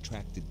 and that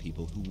attracted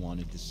people who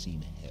wanted to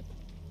seem hip.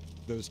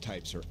 Those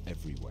types are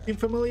everywhere. You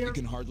familiar? You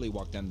can hardly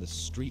walk down the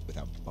street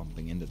without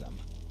bumping into them.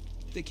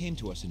 They came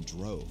to us in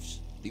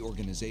droves. The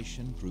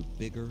organization grew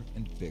bigger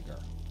and bigger.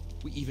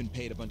 We even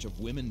paid a bunch of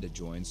women to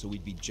join so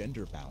we'd be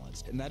gender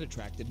balanced, and that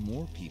attracted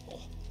more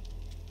people.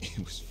 It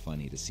was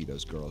funny to see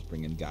those girls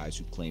bring in guys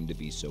who claimed to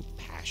be so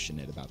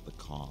passionate about the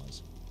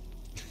cause.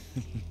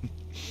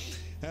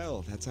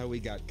 Hell, that's how we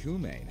got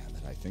Kume, now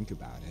that I think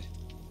about it.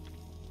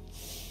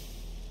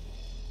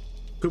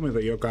 Kume,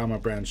 the Yokohama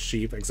branch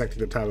chief, exactly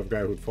the type of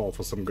guy who'd fall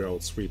for some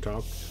girl's sweet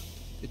talk.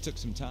 It took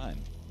some time,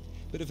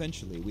 but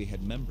eventually we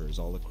had members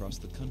all across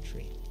the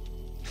country.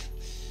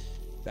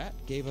 That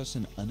gave us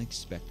an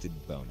unexpected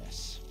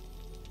bonus.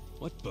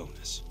 What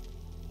bonus?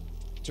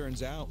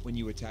 Turns out, when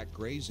you attack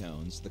gray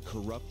zones, the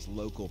corrupt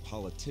local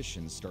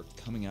politicians start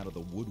coming out of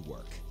the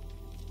woodwork.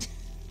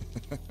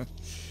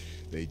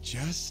 They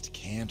just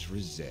can't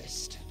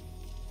resist.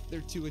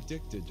 They're too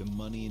addicted to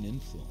money and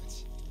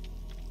influence.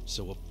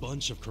 So a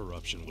bunch of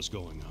corruption was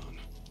going on.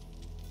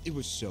 It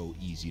was so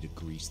easy to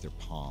grease their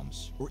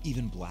palms, or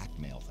even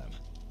blackmail them.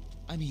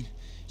 I mean,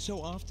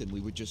 so often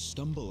we would just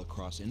stumble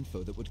across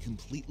info that would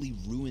completely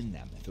ruin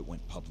them if it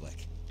went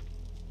public.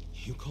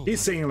 He's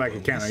singing like a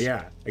cannon,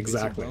 yeah,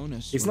 exactly.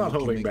 He's not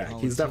holding back.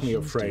 He's definitely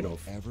afraid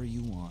of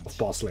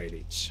Boss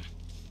Lady.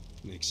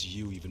 Makes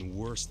you even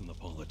worse than the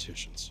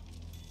politicians.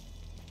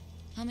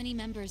 How many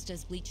members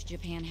does Bleach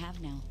Japan have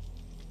now?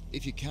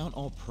 If you count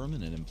all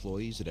permanent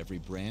employees at every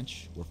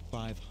branch, we're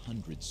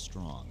 500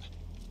 strong.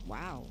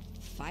 Wow,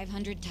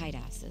 500 tight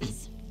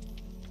asses.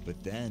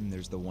 But then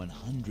there's the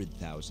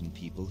 100,000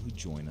 people who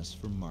join us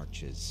for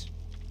marches.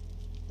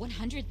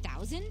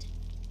 100,000?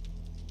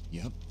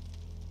 Yep.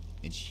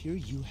 And here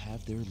you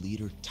have their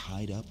leader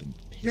tied up and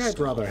pissed Yeah, I'd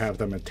rather off. have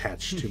them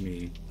attached to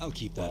me. I'll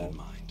keep that in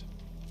mind.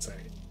 Say.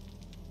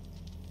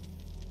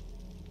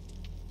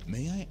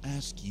 May I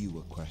ask you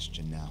a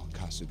question now,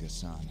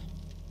 Kasuga-san?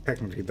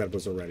 Technically, that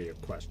was already a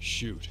question.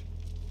 Shoot.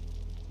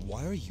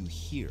 Why are you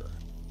here?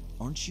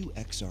 Aren't you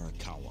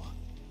ex-Arakawa?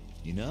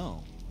 You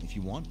know, if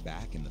you want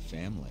back in the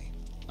family,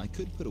 I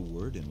could put a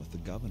word in with the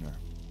governor.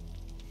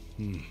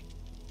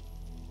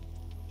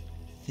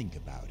 Think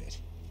about it.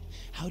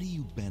 How do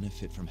you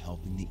benefit from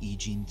helping the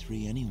Ijin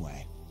 3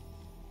 anyway?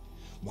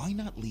 Why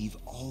not leave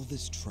all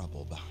this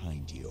trouble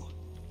behind you?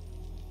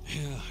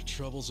 Yeah,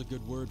 trouble's a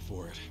good word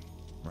for it.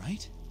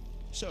 Right?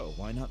 So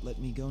why not let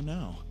me go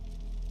now?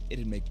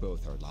 It'd make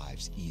both our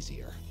lives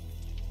easier.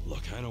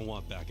 Look, I don't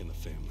want back in the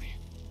family.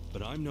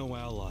 But I'm no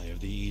ally of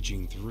the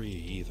Ijin 3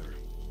 either.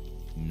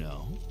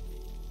 No?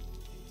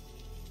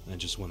 I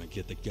just want to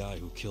get the guy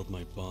who killed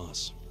my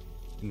boss.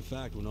 In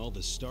fact, when all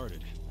this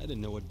started, I didn't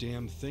know a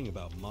damn thing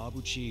about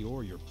Mabuchi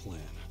or your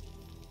plan.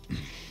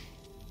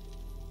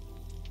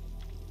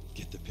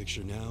 Get the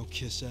picture now,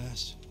 kiss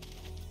ass?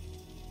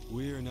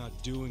 We're not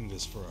doing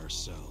this for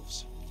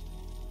ourselves.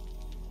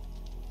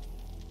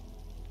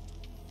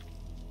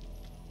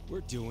 We're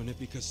doing it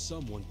because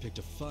someone picked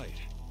a fight.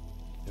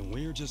 And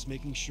we're just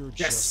making sure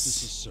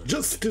justice is served.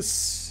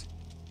 Justice!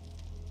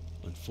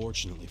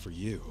 Unfortunately for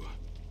you,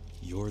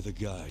 you're the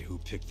guy who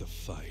picked the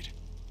fight.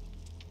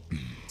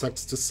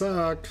 Sucks to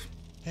suck.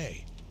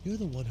 Hey, you're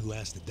the one who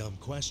asked the dumb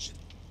question.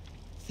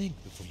 Think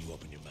before you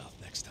open your mouth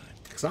next time.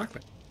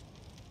 Exactly.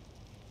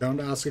 Don't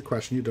ask a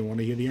question you don't want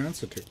to hear the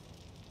answer to.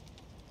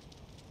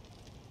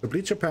 The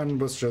Bleach Japan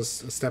was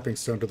just a stepping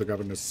stone to the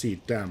governor's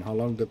seat. Damn, how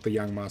long did the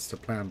young master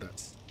plan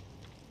this?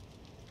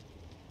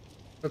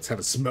 Let's have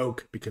a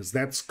smoke, because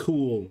that's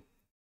cool.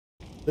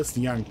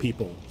 Listen, young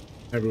people,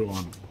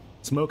 everyone.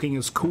 Smoking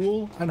is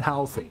cool and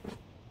healthy.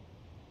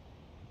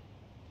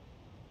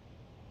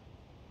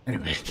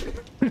 Anyway.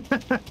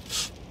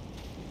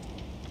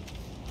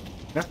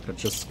 Yeah,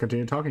 let's just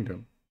continue talking to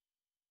him.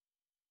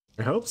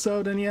 I hope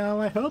so,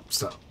 Danielle, I hope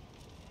so.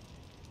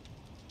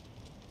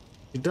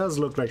 It does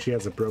look like she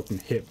has a broken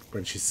hip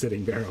when she's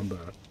sitting there on the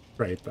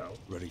crate, though.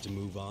 Ready to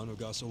move on,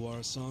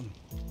 Ogasawara-san?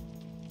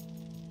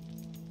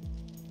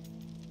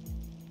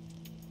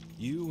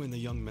 You and the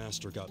young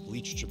master got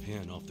Bleach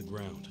Japan off the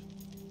ground.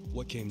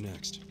 What came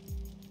next?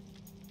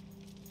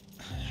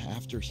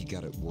 After he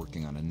got it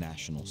working on a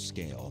national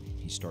scale,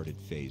 he started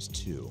phase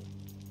 2.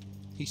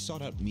 He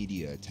sought out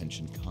media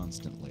attention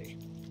constantly.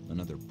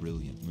 Another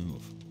brilliant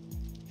move.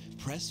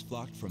 Press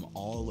flocked from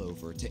all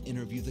over to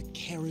interview the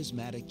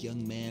charismatic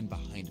young man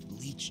behind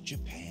Bleach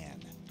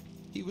Japan.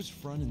 He was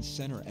front and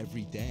center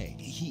every day.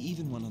 He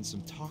even went on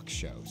some talk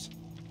shows.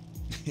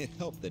 It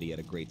helped that he had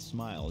a great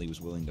smile he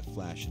was willing to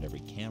flash at every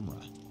camera.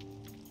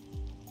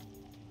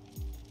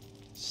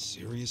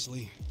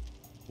 Seriously?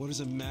 What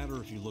does it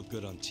matter if you look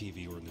good on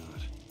TV or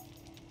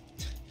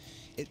not?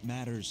 It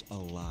matters a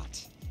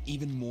lot,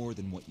 even more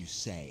than what you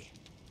say.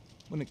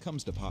 When it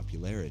comes to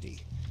popularity,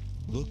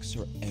 looks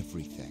are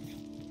everything.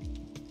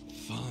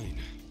 Fine.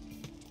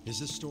 Is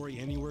this story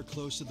anywhere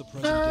close to the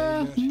present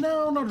day yet?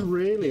 No, not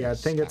really. I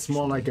think it's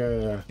more like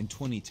a... In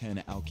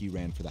 2010, Aoki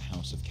ran for the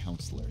House of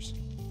Councilors.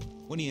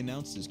 When he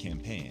announced his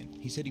campaign,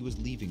 he said he was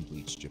leaving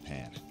Bleach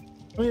Japan.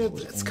 I mean,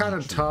 it's kind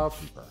of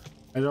tough.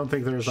 I don't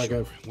think there's like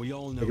a, we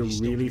all know like a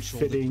really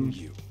fitting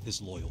you,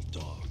 his loyal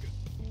dog.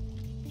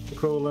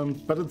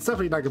 equivalent, but it's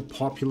definitely like a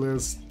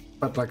populist,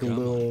 but like a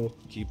little,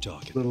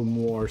 little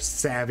more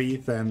savvy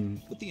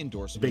than with the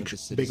endorsement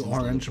big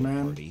orange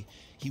man. Party,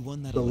 he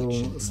won that a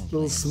election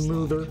little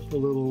smoother, a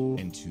little.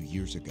 And 2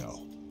 years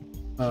ago,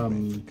 he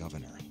ran for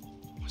governor.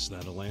 Was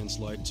that a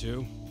landslide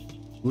too?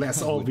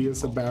 Less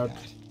obvious about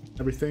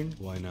everything.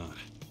 Why not?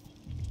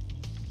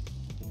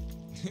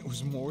 It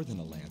was more than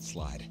a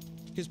landslide.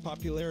 His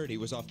popularity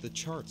was off the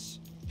charts.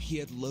 He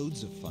had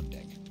loads of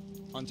funding.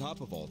 On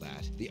top of all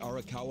that, the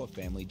Arakawa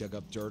family dug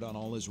up dirt on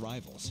all his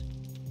rivals.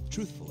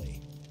 Truthfully,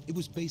 it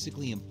was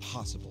basically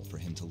impossible for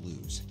him to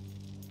lose.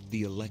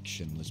 The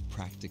election was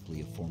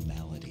practically a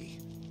formality.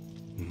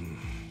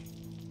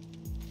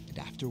 And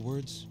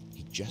afterwards,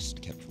 he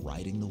just kept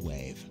riding the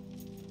wave.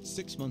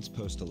 6 months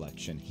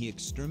post-election, he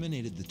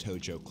exterminated the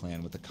Tojo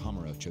clan with the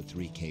Kamurocho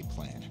 3K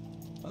plan.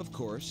 Of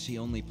course, he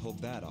only pulled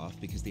that off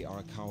because the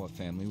Arakawa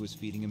family was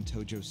feeding him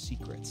Tojo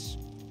secrets.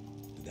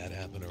 Did that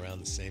happen around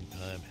the same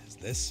time as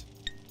this?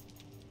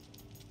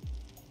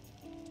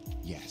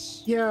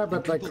 Yes. Yeah,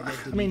 but like, People loved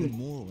I him mean, even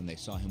more when they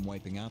saw him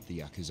wiping out the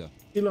Yakuza.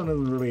 Elon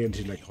isn't really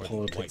into like Hardly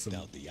politics wiped and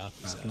out the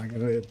Yakuza. stuff. Like,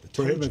 The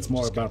for him, it's Tojo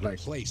more just got about like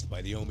replaced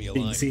by the Omi being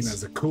Alliance. seen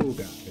as a cool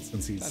guy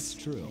since he's That's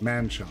true.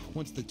 man-child.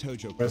 Once the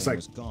Tojo Whereas, clan like,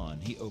 was gone,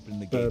 he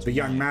opened the gates The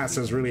young wide master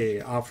for is the really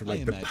enemy. after like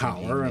I the imagine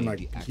power, and made like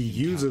the he acting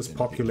uses captain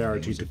of the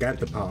popularity Omis to a get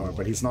the bit power, annoyed.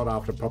 but he's not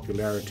after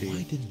popularity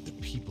Why didn't the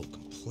people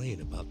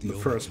complain about in the the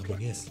Omi first coming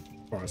place, in?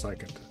 as far as I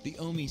can tell. The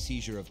Omi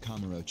seizure of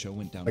Kamurocho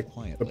went down Like,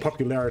 quietly. the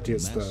popularity No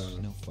is mess,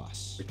 the no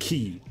fuss.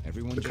 key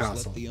Everyone to the just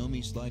castle. let the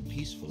Omi slide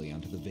peacefully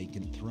onto the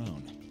vacant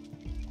throne.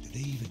 Did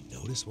they even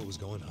notice what was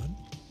going on?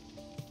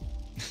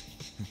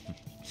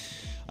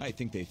 I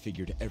think they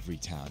figured every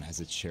town has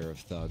its share of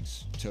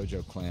thugs,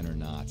 Tojo clan or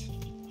not.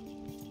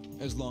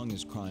 As long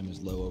as crime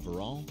is low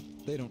overall,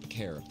 they don't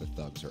care if the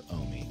thugs are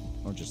Omi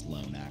or just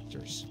lone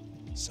actors.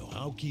 So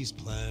Aoki's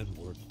plan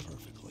worked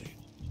perfectly.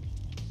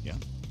 Yeah.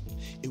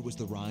 It was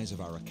the rise of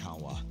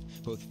Arakawa,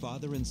 both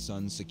father and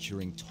son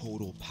securing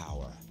total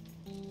power.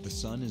 The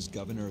son is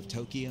governor of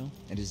Tokyo,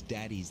 and his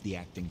daddy's the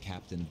acting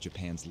captain of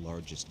Japan's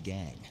largest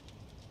gang.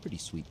 Pretty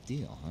sweet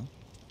deal, huh?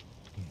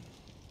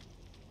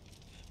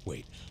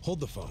 Wait, hold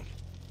the phone.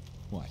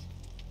 What?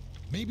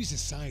 Maybe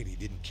society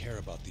didn't care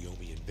about the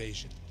Omi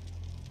invasion,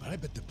 but I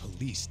bet the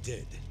police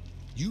did.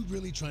 You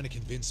really trying to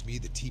convince me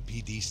the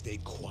TPD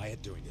stayed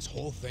quiet during this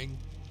whole thing?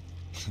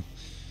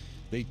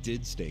 They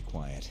did stay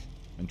quiet.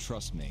 And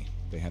trust me,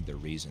 they had their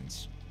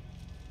reasons.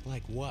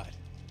 Like what?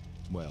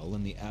 Well,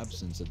 in the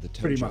absence of the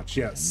Tojo Pretty much,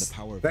 clan, yes. the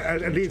power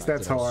At least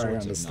that's how I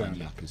attracted all sorts understand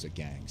of it. non-Yakuza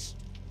gangs.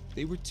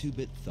 They were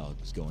two-bit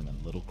thugs going on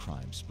little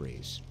crime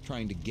sprees,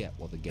 trying to get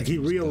while the Like gang he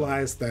was going.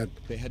 realized that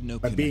They had no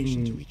by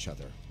connection being to each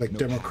other, like no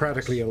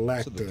democratically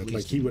powers, so the elected, police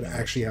like he would didn't know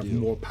what actually to have do.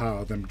 more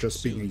power than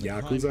just being a Soon, the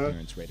crime Yakuza.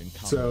 clearance rate in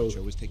So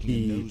Kamurocho was taking a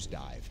he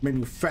nosedive.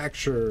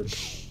 manufactured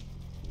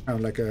kind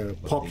of like a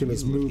But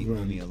populist they knew if the Omi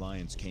movement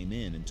Alliance came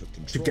in and took to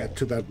control, get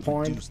to that it would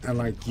point, reduce the and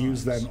crime like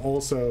use then crimes.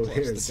 also Plus,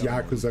 his the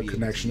government would Yakuza be able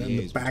connection to in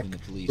the liaise between the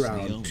police and the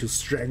background Omi. to It was a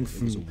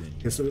strengthen win-win.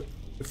 his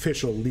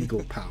official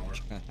legal power.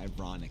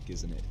 Ironic,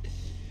 isn't it?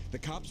 The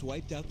cops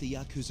wiped out the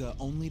Yakuza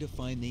only to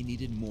find they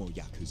needed more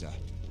Yakuza.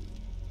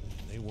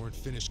 They weren't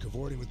finished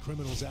cavorting with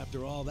criminals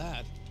after all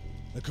that.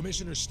 The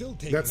commissioner's still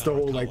taking That's the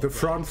whole Arakawa like the brands.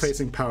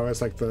 front-facing power is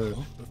like the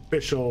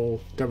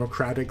official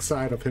democratic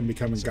side of him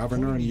becoming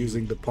governor and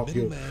using the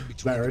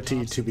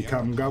popularity to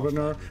become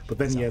governor, but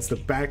then he has the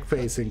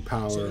back-facing So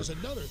power, there's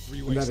another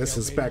three-way and that is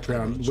his stalemate in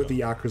background with the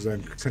Kamurocho. Yakuza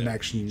and Instead of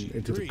connection G3,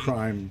 into the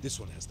crime This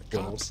one has the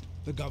guild. cops,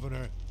 the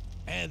governor,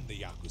 and the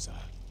Yakuza.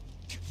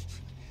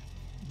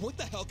 What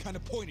the hell kind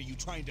of point are you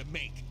trying to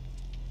make?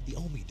 The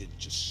Omi didn't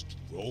just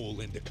stroll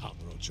into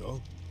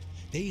Kamurocho.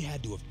 They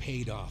had to have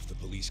paid off the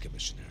police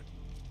commissioner.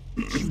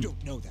 You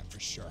don't know that for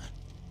sure.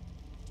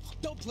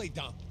 Don't play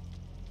dumb.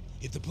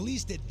 If the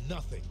police did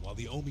nothing while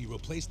the Omi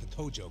replaced the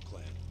Tojo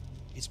clan,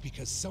 it's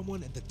because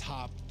someone at the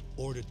top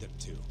ordered them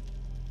to.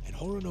 And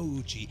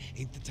Horonouchi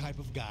ain't the type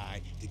of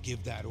guy to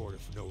give that order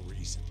for no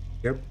reason.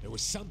 Yep. There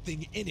was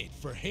something in it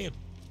for him.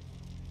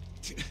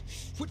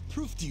 What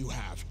proof do you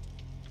have?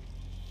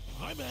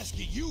 I'm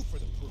asking you for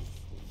the proof.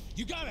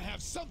 You gotta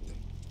have something.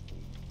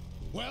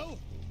 Well,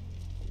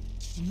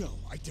 No,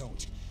 I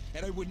don't.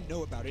 And I wouldn't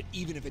know about it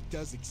even if it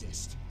does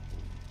exist.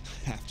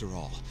 After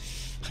all,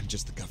 I'm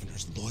just the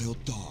governor's loyal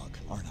dog,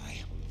 aren't I?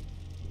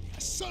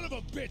 son of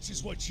a bitch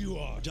is what you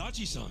are.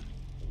 Dachi-san,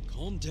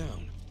 calm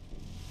down.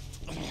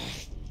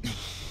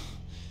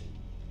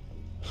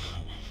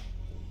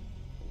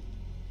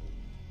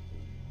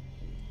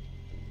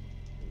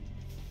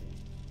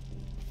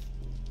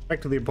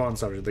 Back to the important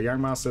subject. The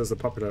young master is the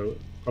popular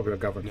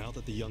governor. Now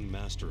that the young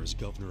master is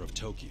governor of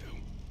Tokyo,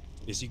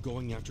 is he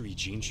going after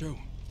Ijincho?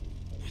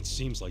 It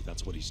seems like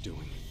that's what he's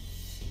doing.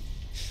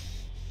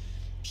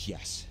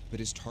 Yes, but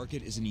his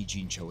target isn't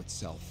Ijincho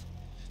itself.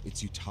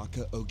 It's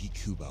Yutaka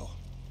Ogikubo.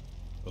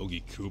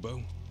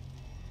 Ogikubo?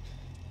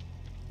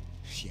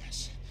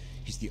 Yes,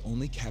 he's the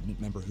only cabinet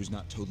member who's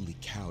not totally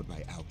cowed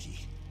by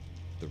Aoki.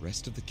 The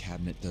rest of the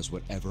cabinet does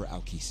whatever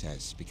Aoki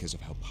says because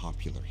of how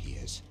popular he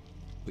is.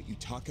 But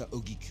Yutaka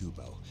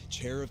Ogikubo,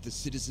 chair of the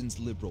Citizens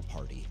Liberal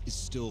Party, is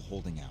still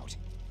holding out.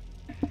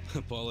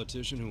 A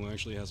politician who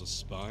actually has a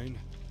spine?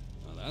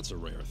 Now that's a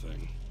rare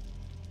thing.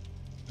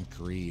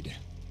 Agreed.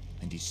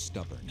 And he's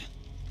stubborn.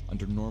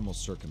 Under normal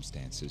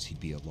circumstances, he'd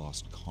be a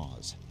lost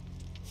cause.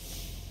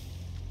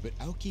 But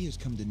Aoki has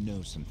come to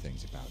know some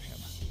things about him.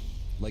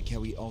 Like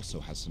how he also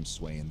has some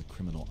sway in the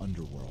criminal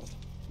underworld.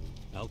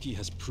 Aoki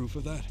has proof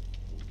of that?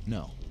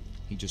 No,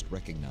 he just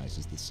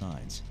recognizes the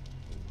signs.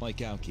 Like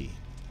Aoki,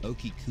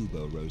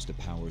 Ogikubo rose to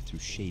power through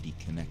shady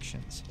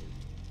connections.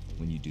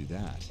 When you do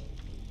that,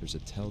 there's a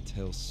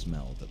telltale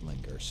smell that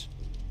lingers.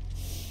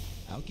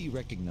 Aoki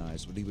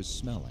recognized what he was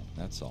smelling,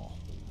 that's all.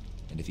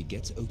 And if he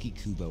gets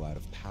Ogikubo out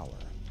of power,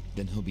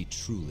 then he'll be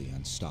truly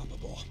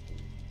unstoppable.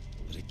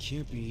 But it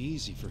can't be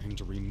easy for him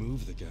to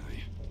remove the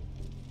guy.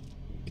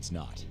 It's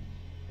not.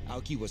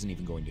 Aoki wasn't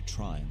even going to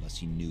try unless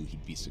he knew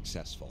he'd be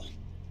successful.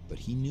 But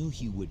he knew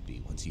he would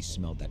be once he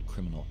smelled that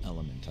criminal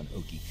element on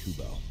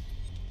Ogikubo.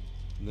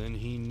 Then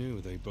he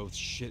knew they both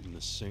shit in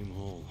the same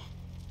hole.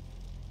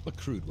 A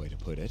crude way to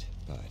put it,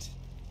 but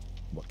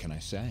what can I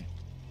say?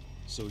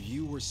 So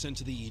you were sent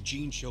to the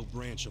Ijincho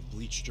branch of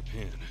Bleach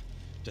Japan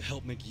to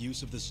help make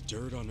use of this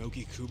dirt on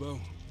Ogikubo?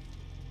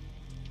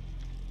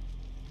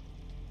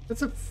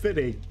 That's a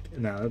fitting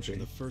analogy.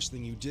 The first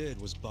thing you did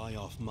was buy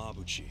off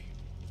Mabuchi.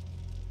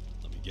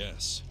 Let me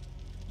guess.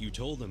 You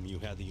told him you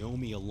had the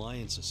Omi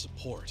Alliance's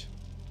support.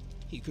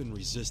 He couldn't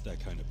resist that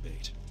kind of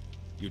bait.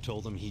 You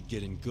told him he'd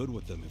get in good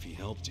with them if he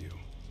helped you.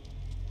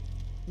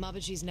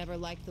 Mabuchi's never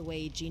liked the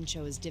way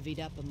Ijincho is divvied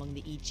up among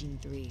the Ijin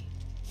Three.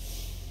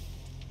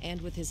 And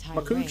with his high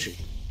rank,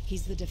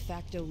 he's the de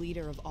facto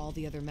leader of all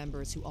the other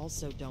members who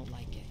also don't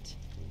like it.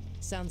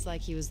 Sounds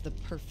like he was the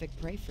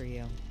perfect prey for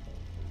you.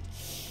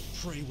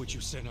 Prey what you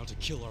sent out to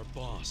kill our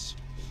boss,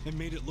 and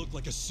made it look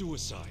like a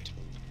suicide.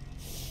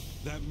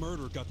 That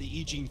murder got the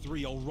Ijin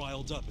Three all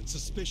riled up and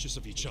suspicious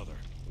of each other.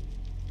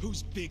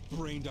 Whose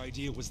big-brained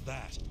idea was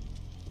that?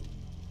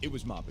 It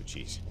was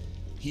Mabuchi's.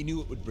 He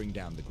knew it would bring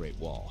down the Great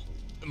Wall.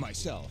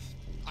 Myself,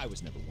 I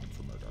was never one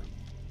for murder.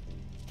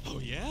 Oh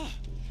yeah?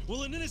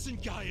 Well, an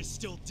innocent guy is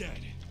still dead.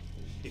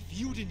 If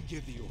you didn't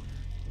give the order,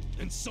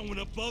 then someone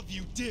above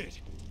you did,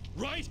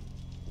 right?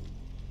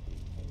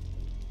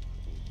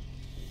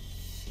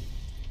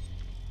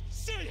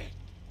 Say it!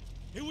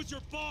 It was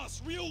your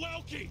boss,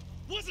 Ryuuki,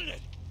 wasn't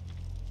it?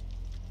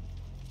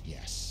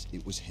 Yes,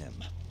 it was him.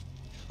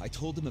 I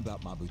told him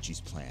about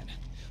Mabuchi's plan.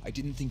 I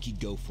didn't think he'd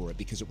go for it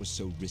because it was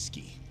so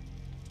risky.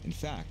 In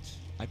fact,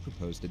 I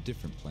proposed a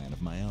different plan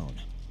of my own.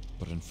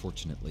 But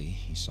unfortunately,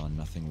 he saw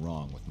nothing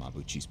wrong with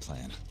Mabuchi's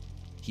plan.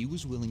 He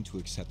was willing to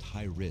accept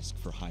high risk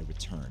for high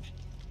return,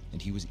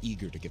 and he was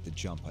eager to get the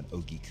jump on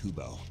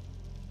Ogikubo.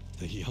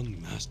 The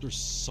young master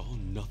saw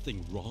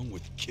nothing wrong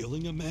with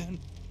killing a man?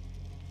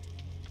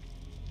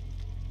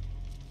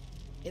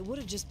 It would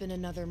have just been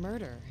another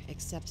murder,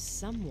 except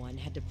someone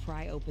had to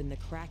pry open the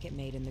crack it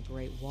made in the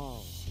Great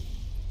Wall.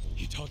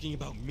 You talking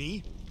about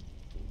me?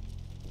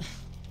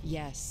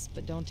 Yes,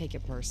 but don't take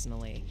it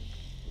personally.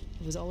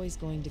 It was always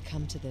going to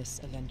come to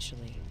this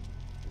eventually.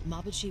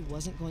 Mabuchi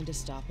wasn't going to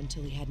stop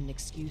until he had an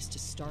excuse to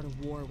start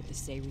a war with the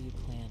Seiryu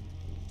clan.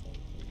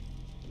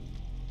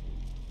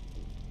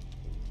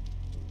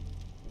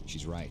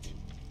 She's right.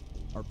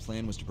 Our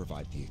plan was to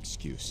provide the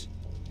excuse,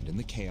 and in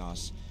the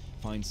chaos,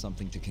 find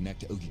something to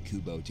connect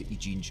Ogikubo to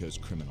Ijincho's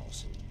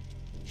criminals.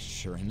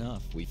 Sure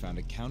enough, we found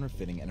a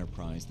counterfeiting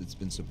enterprise that's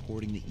been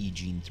supporting the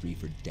Ijin 3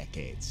 for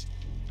decades.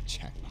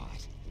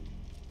 Jackpot.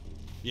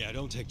 Yeah,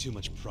 don't take too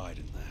much pride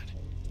in that.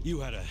 You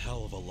had a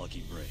hell of a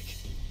lucky break.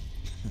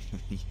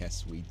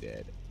 Yes, we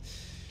did.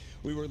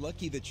 We were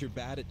lucky that you're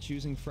bad at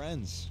choosing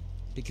friends,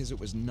 because it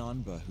was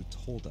Nanba who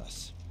told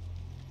us.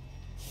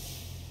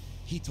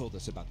 He told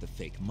us about the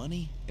fake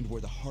money and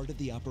where the heart of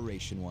the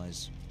operation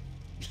was.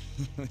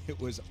 It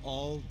was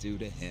all due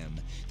to him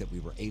that we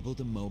were able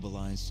to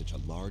mobilize such a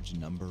large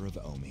number of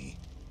Omi.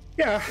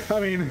 Yeah, I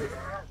mean,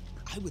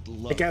 I would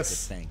love to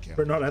thank him.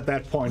 We're not at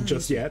that point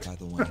just yet. By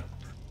the way,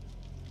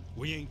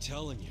 we ain't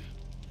telling you.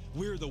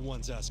 We're the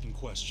ones asking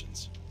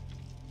questions.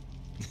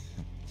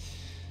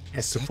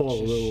 Has to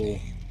fall a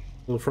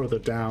little further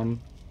down.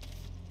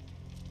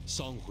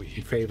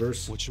 Songhui,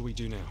 favors. What should we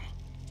do now?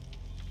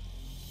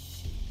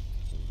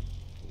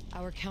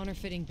 Our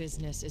counterfeiting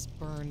business is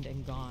burned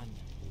and gone.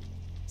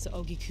 So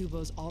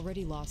Ogikubo's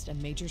already lost a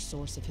major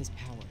source of his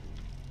power.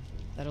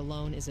 That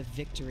alone is a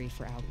victory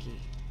for Aoki.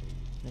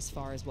 And as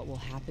far as what will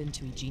happen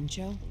to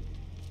Ijincho,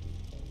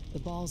 the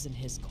ball's in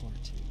his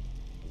court.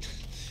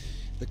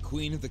 the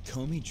Queen of the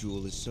Komi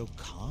Jewel is so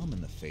calm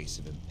in the face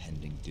of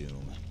impending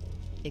doom.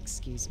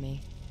 Excuse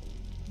me?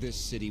 This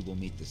city will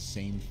meet the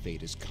same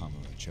fate as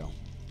Kamurocho.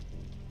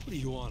 What are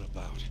you on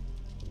about?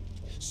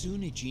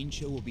 Soon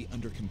Ijincho will be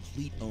under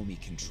complete Omi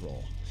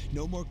control.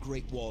 No more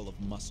Great Wall of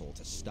muscle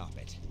to stop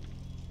it.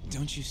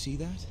 Don't you see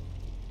that?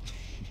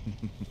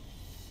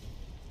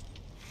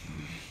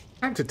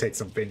 Time to take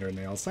some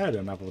fingernails. I had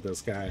enough of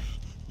this guy.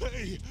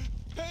 Hey!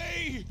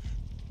 Hey!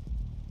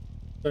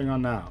 What's going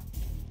on now?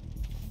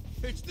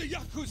 It's the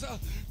Yakuza!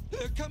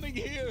 They're coming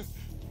here!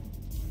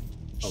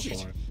 Oh, Shit!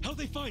 boy. How'd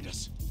they find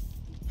us?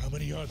 How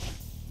many are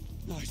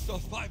there? I saw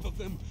 5 of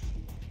them,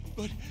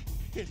 but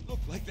it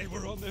looked like they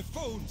were on their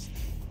phones.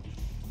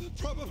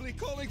 Probably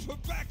calling for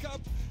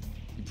backup.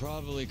 You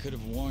probably could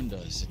have warned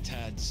us a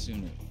tad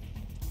sooner.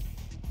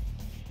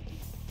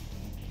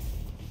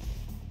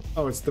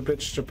 Oh, it's the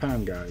bitch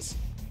Japan guys.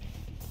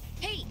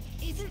 Hey,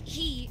 isn't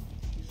he...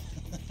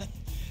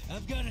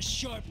 I've got a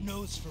sharp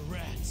nose for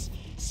rats,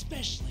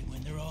 especially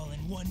when they're all in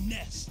one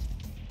nest.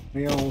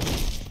 Neil.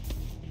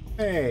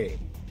 Hey.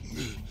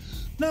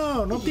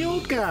 No, not the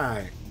old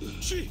guy.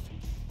 Chief!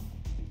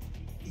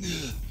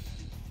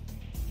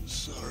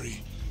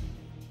 Sorry.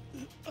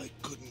 I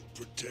couldn't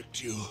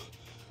protect you.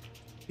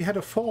 He had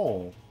a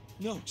fall.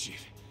 No,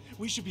 Chief.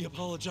 We should be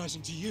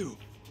apologizing to you.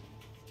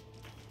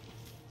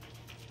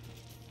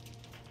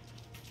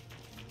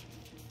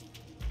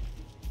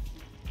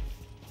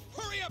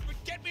 Hurry up and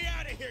get me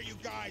out of here, you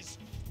guys!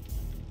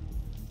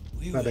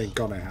 That ain't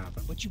gonna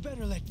happen. But you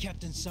better let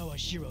Captain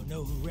Sawashiro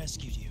know who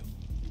rescued you.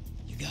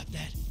 You got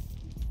that?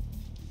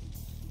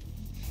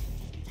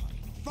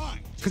 Fine.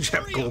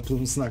 Jeff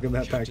Goldblum snuck in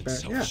that back there.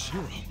 Yeah.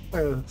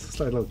 It's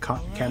like a little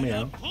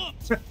cameo.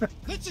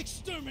 Let's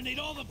exterminate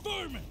all the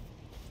vermin!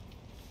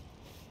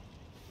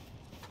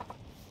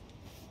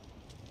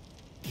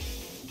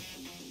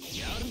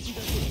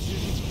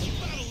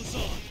 Battle is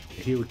on!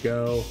 Here we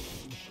go.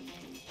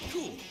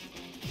 Cool.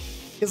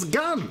 It's a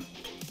gun!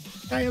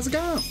 Hey, it's a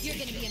gun! You're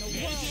gonna be in a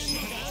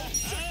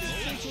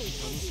whirlwind.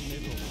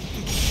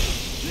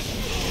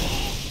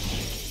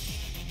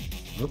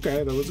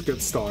 Okay, that was a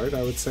good start,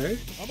 I would say.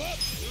 I'm up!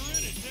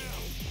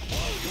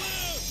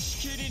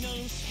 You're in it now!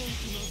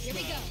 Here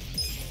we go.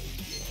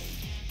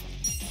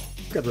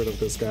 Get rid of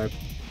this guy. We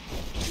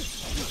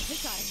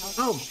gotta help.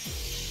 Oh!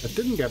 I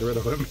didn't get rid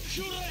of him.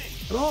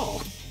 At all.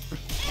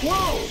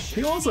 Whoa!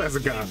 He also has a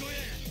gun.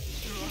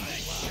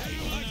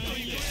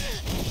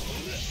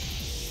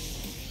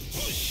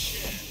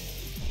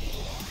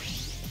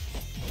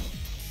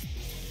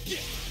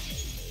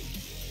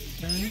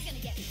 You're gonna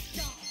get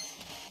stomped.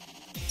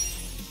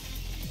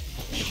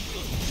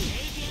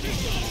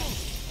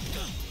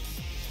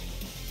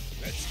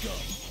 Let's go.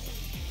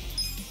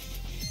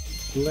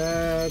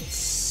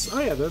 Let's... Oh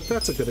yeah,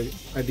 that's a good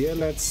idea.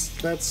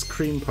 Let's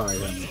cream pie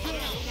him.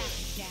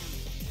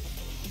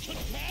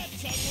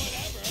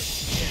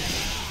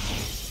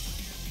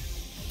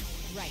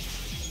 Right.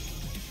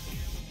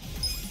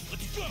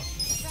 Let's go!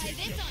 Try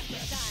this on the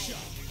side.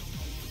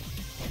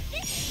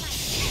 This is my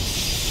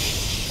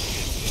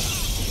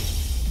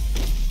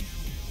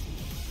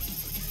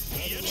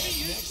The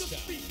enemy is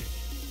defeated!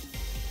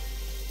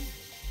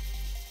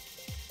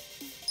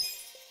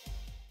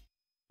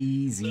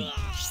 Easy.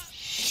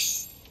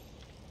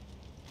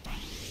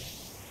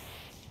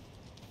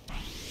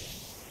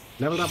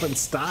 Leveled up in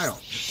style.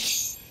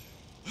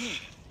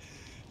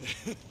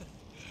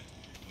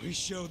 We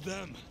showed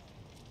them.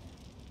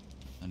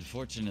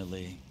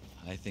 Unfortunately,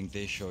 I think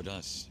they showed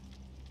us.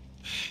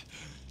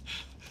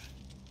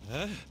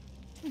 Huh?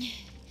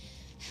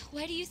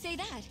 Why do you say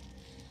that?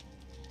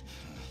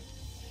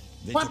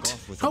 They What? took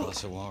off with How-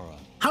 Urasawa.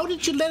 How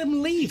did you let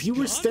him leave? You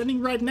were standing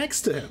right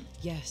next to him.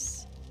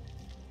 Yes.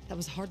 That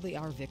was hardly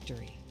our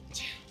victory.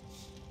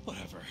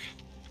 Whatever.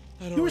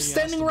 You were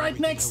standing right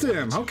next to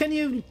him. How can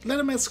you let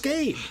him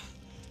escape?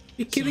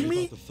 You kidding Sorry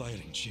me? about the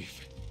fighting,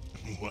 Chief.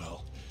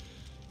 Well,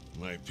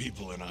 my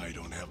people and I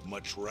don't have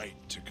much right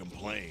to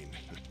complain.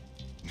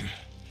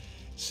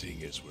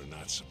 Seeing as we're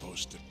not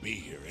supposed to be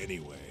here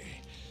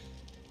anyway.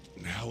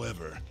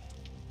 However,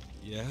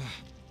 Yeah?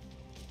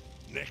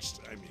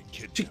 next time you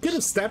She kidnap could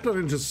have stepped on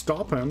him to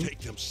stop him. take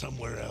them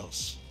somewhere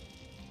else.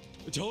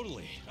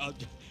 Totally. I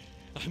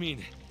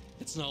mean,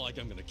 it's not like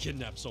I'm gonna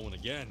kidnap someone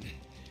again.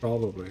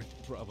 Probably.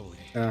 Probably.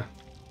 Yeah.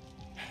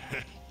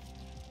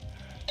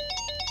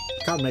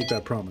 Can't make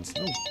that promise.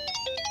 Oh.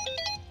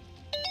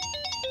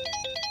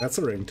 That's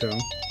a ringtone.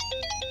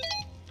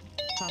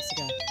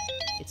 Kasuga,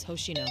 it's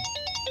Hoshino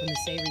from the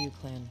Seiryu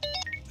clan.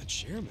 The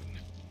chairman?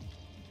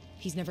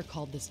 He's never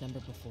called this number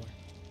before.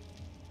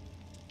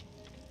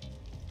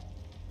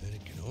 Then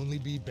it can only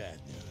be bad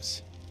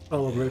news.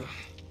 Probably.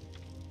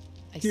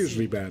 I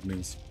Usually see. bad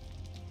news.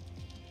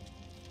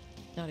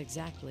 Not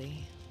exactly.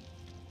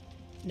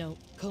 No,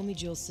 Komi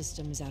Jewel's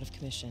system is out of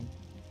commission.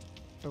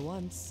 For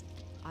once,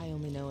 I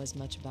only know as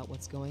much about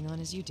what's going on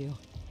as you do.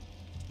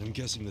 I'm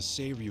guessing the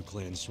Seiryu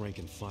clan's rank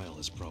and file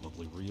is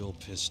probably real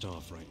pissed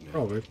off right now.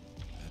 Probably.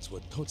 That's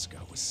what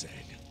Totsuka was saying.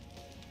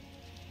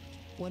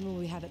 When will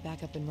we have it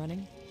back up and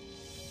running?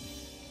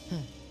 Huh.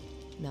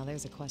 Now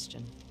there's a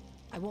question.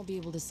 I won't be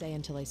able to say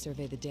until I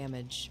survey the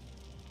damage,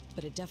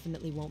 but it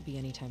definitely won't be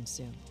anytime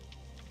soon.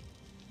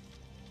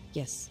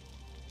 Yes,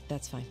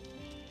 that's fine.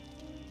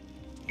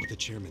 What'd the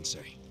chairman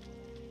say?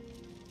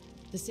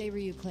 The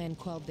Seiryu clan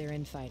quelled their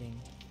infighting.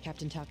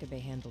 Captain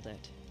Takabe handled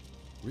it.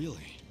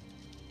 Really?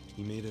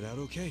 He made it out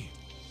okay?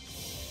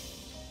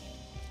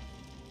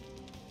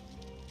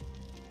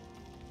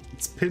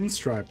 It's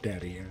Pinstripe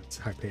Daddy, as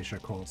Hypatia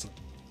calls him.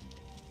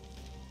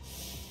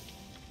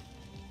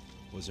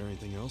 Was there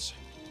anything else?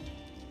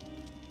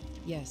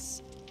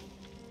 Yes.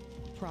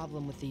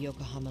 Problem with the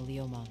Yokohama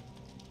Leomon.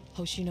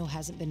 Hoshino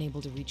hasn't been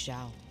able to reach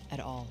Zhao at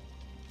all.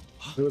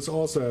 There was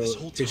also This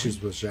whole time?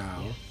 issues with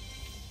Zhao.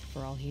 For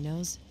all he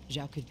knows,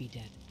 Zhao could be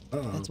dead.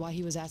 Uh-oh. That's why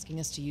he was asking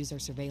us to use our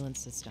surveillance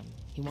system.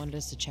 He wanted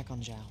us to check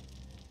on Zhao.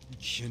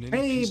 Can any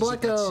Hey, pieces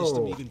of that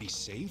system Blacko! even be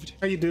saved?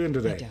 How you doing I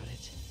today? doubt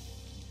it.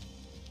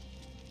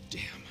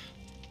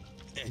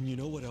 Damn. And you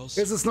know what else?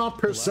 This is not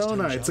The last time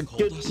Persona, Zhao it's a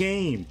called good us,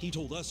 game. He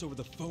told us over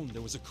the phone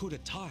there was a coup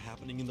d'etat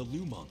happening in the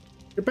Lumon.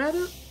 You're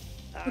better?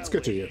 That's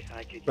good to I you. wish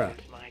I could Bad.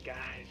 use my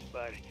guys,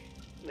 but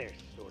there's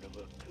sort of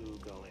a coup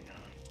going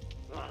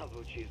on.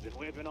 Mabuchi's been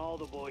whipping all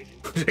the boys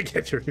in Did I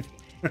get your...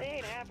 They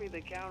ain't happy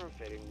the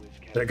counterfeiting was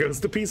kept. There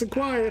goes the peace and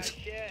quiet.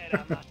 Shit, I'm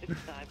out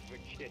of time for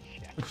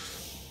chit-chat.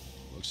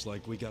 Looks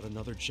like we got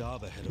another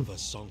job ahead of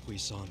us,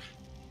 Songkui-san.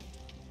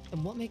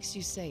 And what makes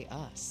you say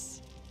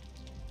us?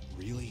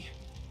 Really?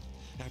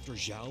 After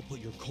Zhao put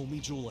your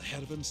Komi jewel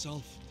ahead of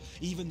himself,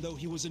 even though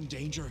he was in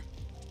danger?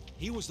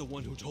 He was the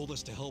one who told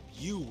us to help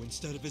you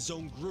instead of his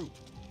own group.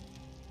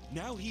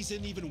 Now he's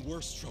in even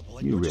worse trouble,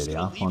 and You you're just really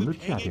gonna are leave fond him of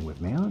chatting hanging?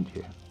 with me, aren't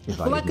you? If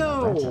I didn't know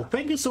Blacko, better,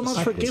 thank you so much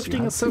I for guess you gifting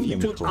had a sub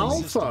feelings to for me.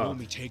 Alpha.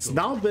 It's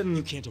now been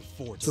You can't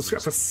afford to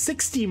subscribed for lose.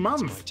 60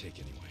 months.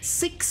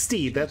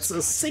 60, that's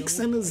a 6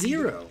 and a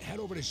 0. Head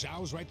over to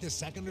Zhao's right this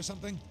second or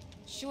something?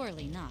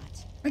 Surely not.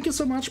 Thank you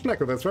so much,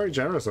 Blacko, that's very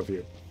generous of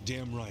you.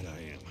 Damn right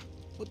I am.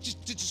 Well,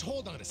 just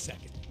hold on a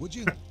second, would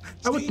you?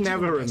 I would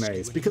never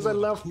Renee's because I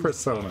love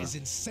Persona. Is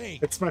insane.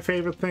 It's my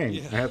favorite thing.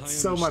 Yeah, I had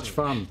so much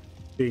fun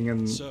being in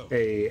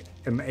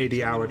an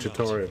 80-hour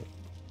tutorial.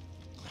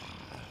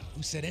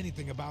 Who said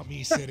anything about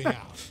me sitting out?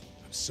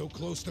 I'm so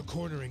close to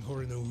cornering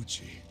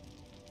Horinouchi.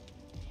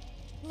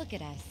 Look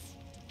at us.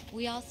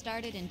 We all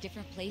started in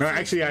different places. No,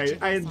 actually,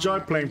 I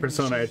enjoyed playing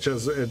Persona. It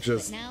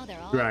just now they're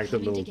all dragged a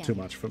coming little together. too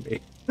much for me.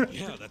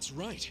 Yeah, that's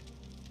right.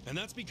 And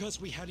that's because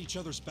we had each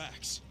other's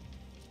backs.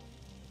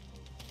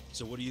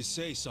 So what do you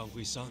say,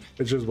 Sangui-san?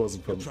 It just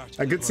wasn't for me.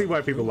 I could see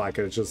why people like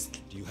it. It's just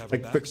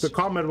like the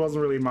combat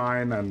wasn't really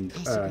mine, and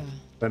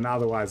then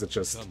otherwise it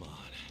just,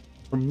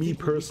 for me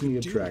personally,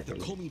 it dragged a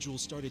little. Komi jewel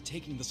started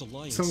taking this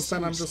alliance. Since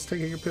then, I'm just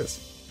taking a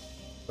piss.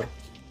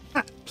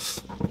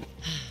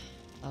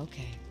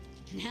 Okay.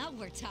 Now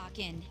we're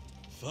talking.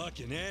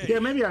 Fucking A. Yeah,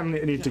 maybe I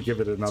need to give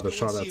it another Let's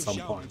go shot and at see if some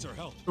Zhao point. needs our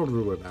help. Don't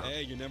rule it out.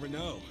 Hey, you never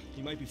know.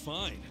 He might be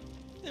fine.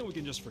 Then we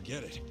can just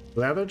forget it.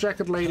 Leather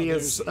Jacket Lady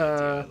is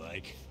a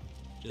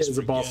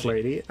boss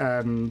lady,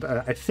 and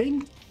I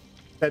think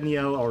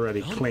Danielle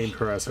already claimed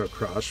her as her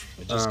crush.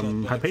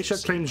 Hypatia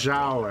claimed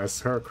Zhao as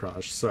her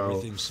crush,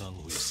 so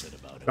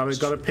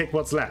gotta pick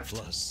what's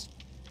left.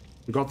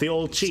 We got the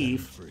old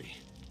chief.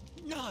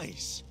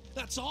 Nice.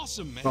 That's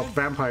awesome, man. Got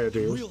Vampire I'm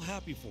Dude. real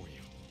happy for you.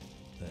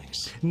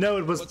 Thanks. No,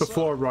 it was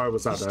before Roy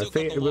was out. I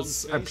think it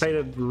was. I played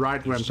it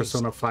right when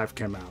Persona 5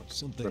 came out.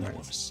 Something I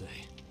want to say.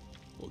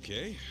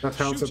 Okay. That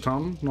helps a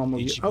ton.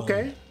 Normally, Ichiban,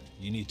 okay.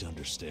 You need to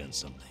understand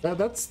something.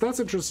 That's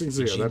interesting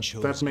to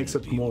hear. That makes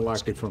it more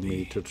likely for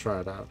me to try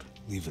it out.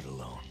 Leave it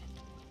alone.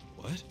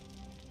 What?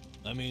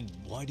 I mean,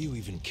 why do you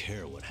even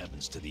care what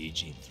happens to the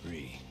Eugene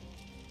 3?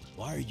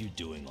 Why are you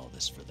doing all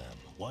this for them?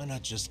 Why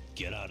not just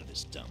get out of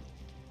this dump?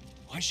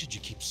 Why should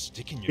you keep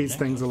sticking your These neck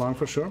things out? along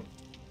for sure.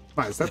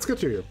 Nice, that's good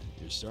to hear.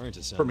 You're starting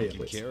to sound For me, like at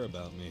you least. care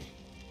about me.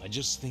 I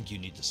just think you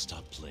need to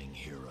stop playing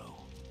hero.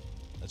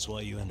 That's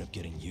why you end up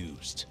getting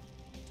used.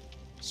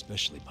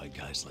 Especially by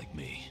guys like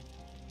me.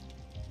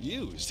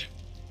 Used?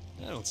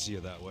 I don't see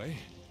it that way.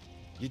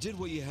 You did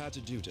what you had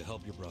to do to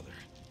help your brother.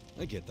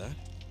 I get that.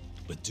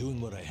 But doing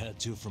what I had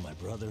to for my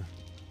brother,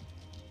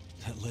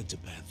 that led to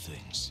bad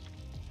things.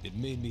 It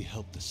made me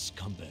help the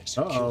scumbags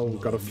who Uh-oh,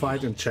 killed got a Noramiya.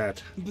 fight in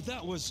chat. But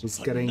that was Who's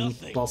for getting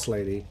nothing. boss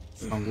lady,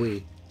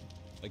 Sangui.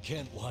 I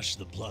can't wash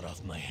the blood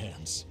off my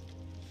hands.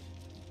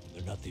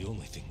 They're not the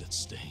only thing that's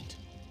stained.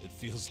 It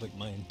feels like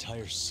my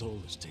entire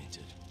soul is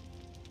tainted.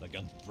 Like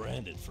I'm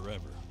branded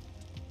forever.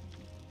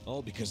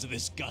 All because of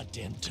this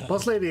goddamn time.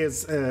 Boss lady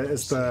is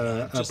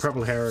the Just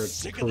purple-haired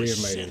sick of Korean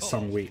this lady, shit.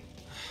 Sangui.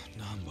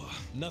 Namba.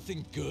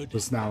 Nothing good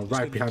Who's now is right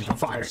gonna behind the come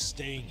from fire.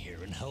 staying here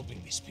and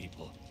helping these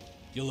people.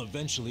 You'll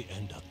eventually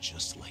end up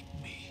just like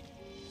me.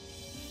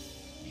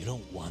 You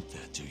don't want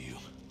that, do you?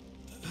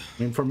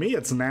 I mean, for me,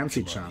 it's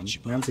Nancy-chan. Come on,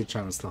 Ichiban.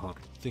 Nancy-chan is the hot.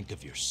 Think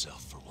of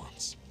yourself for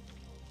once.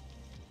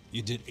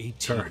 You did 18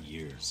 Sure.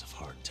 years of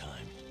hard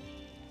time.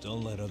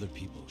 Don't let other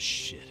people's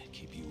shit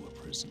keep you a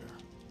prisoner.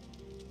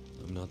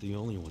 I'm not the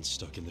only one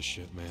stuck in the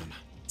shit, man.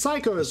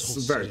 Psycho This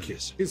is whole very city cute.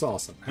 is. She's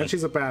awesome. And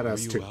she's a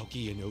badass, too.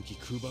 Ryuaoki and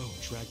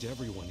Okikubo dragged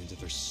everyone into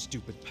their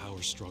stupid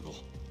power struggle.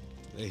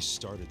 They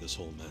started this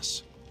whole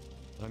mess.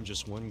 I'm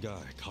just one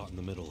guy caught in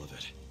the middle of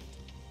it.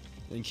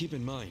 And keep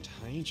in mind,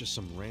 I ain't just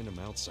some random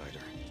outsider.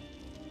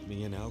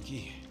 Me and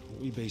Aoki,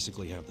 we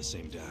basically have the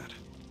same dad.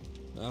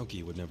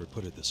 Aoki would never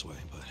put it this way,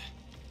 but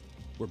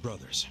we're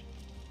brothers.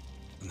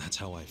 And that's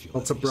how I feel.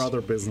 Lots at of least.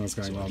 brother business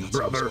So going I on. got some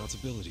Brother.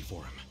 responsibility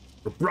for him.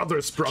 We're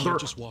brothers, I brother. can't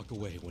just walk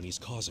away when he's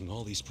causing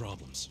all these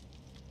problems.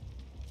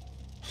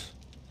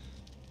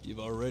 You've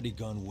already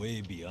gone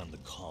way beyond the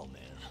call,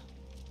 man.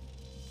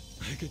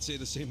 I could say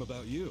the same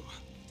about you.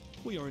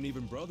 We aren't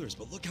even brothers,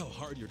 but look how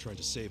hard you're trying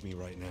to save me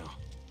right now.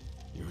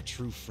 You're a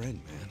true friend,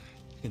 man.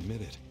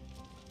 Admit it.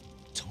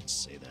 Don't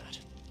say that.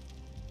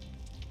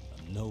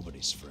 I'm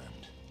nobody's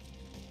friend.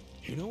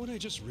 You know what I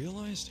just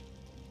realized?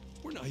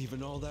 We're not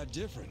even all that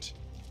different.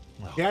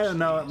 Yeah, I don't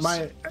know.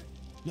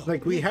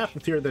 Like, we have the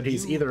theory that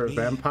he's either a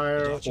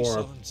vampire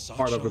or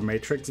part of a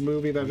Matrix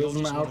movie that We all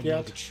isn't just wanna out know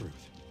yet. the truth.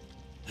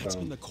 That's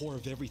been the core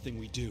of everything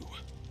we do.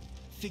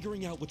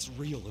 Figuring out what's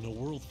real in a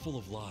world full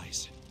of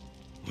lies.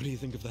 What do you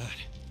think of that?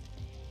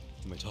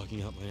 Am I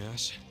talking out my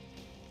ass?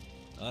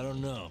 I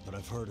don't know, but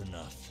I've heard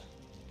enough.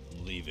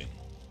 I'm leaving.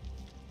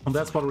 And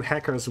that's what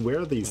hackers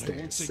wear these But I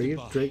won't days. say See,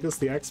 goodbye, Drake is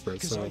the expert,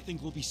 Because so I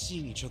think we'll be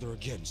seeing each other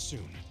again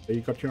soon. there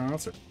you got your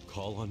answer.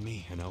 Call on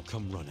me and I'll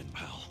come running,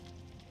 pal.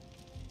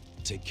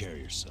 Take care of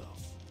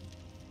yourself.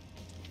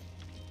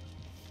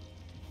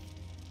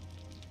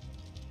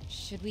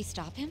 Should we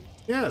stop him?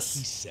 Yes.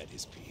 He said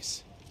his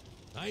piece.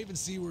 I even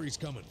see where he's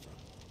coming from.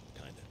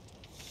 Kinda.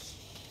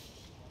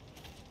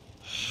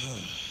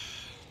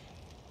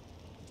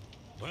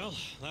 Well,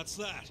 that's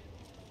that.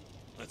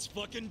 Let's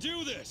fucking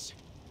do this!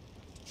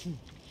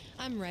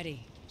 I'm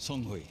ready.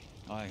 Songhui,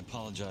 I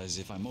apologize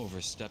if I'm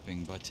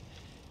overstepping, but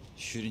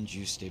shouldn't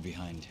you stay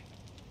behind?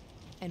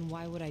 And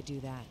why would I do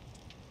that?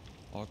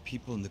 Our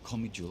people in the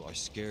Komijul are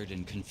scared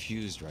and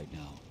confused right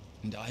now.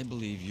 And I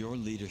believe your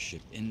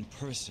leadership in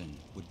person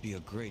would be a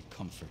great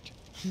comfort.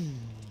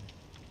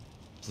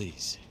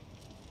 Please,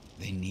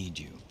 they need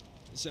you.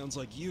 It sounds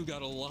like you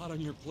got a lot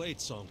on your plate,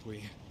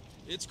 Songhui.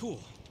 It's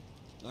cool.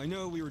 I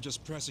know we were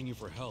just pressing you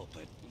for help,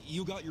 but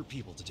you got your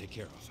people to take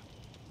care of.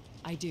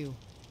 I do,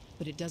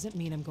 but it doesn't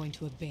mean I'm going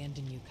to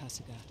abandon you,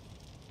 Kasuga.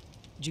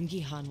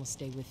 Jungi Han will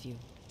stay with you.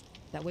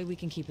 That way we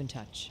can keep in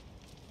touch.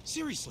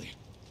 Seriously?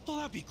 Oh,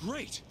 that'd be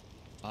great!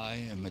 I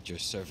am at your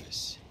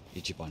service,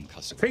 Ichiban I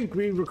Kasuga. think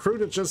we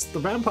recruited just the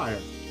vampire.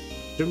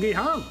 Jungi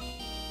Han.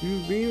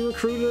 We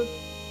recruited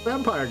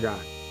vampire guy.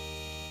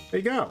 There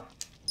you go.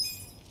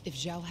 If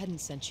Zhao hadn't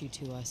sent you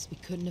to us, we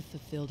couldn't have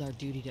fulfilled our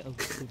duty to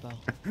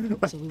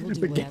Okukubo. So we will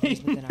do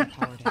whatever's within our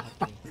power to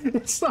help you.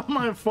 It's not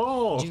my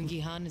fault.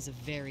 Jungi Han is a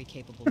very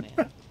capable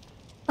man.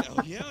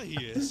 Hell yeah,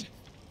 he is.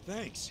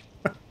 Thanks.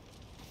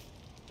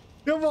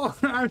 Come on,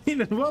 I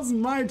mean, it wasn't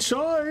my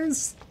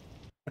choice.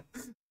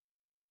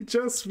 We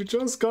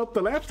just got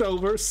the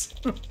leftovers.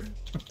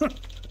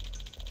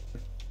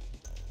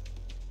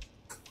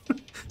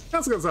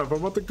 That's good stuff.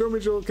 From what the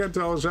Komijul can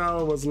tell,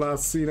 Zhao was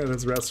last seen at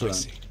his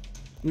restaurant.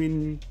 I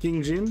mean,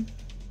 King Jin?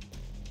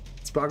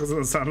 Sparkles in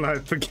the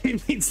sunlight. The game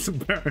needs to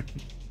burn.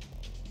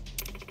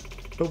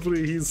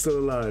 Hopefully he's still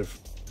alive.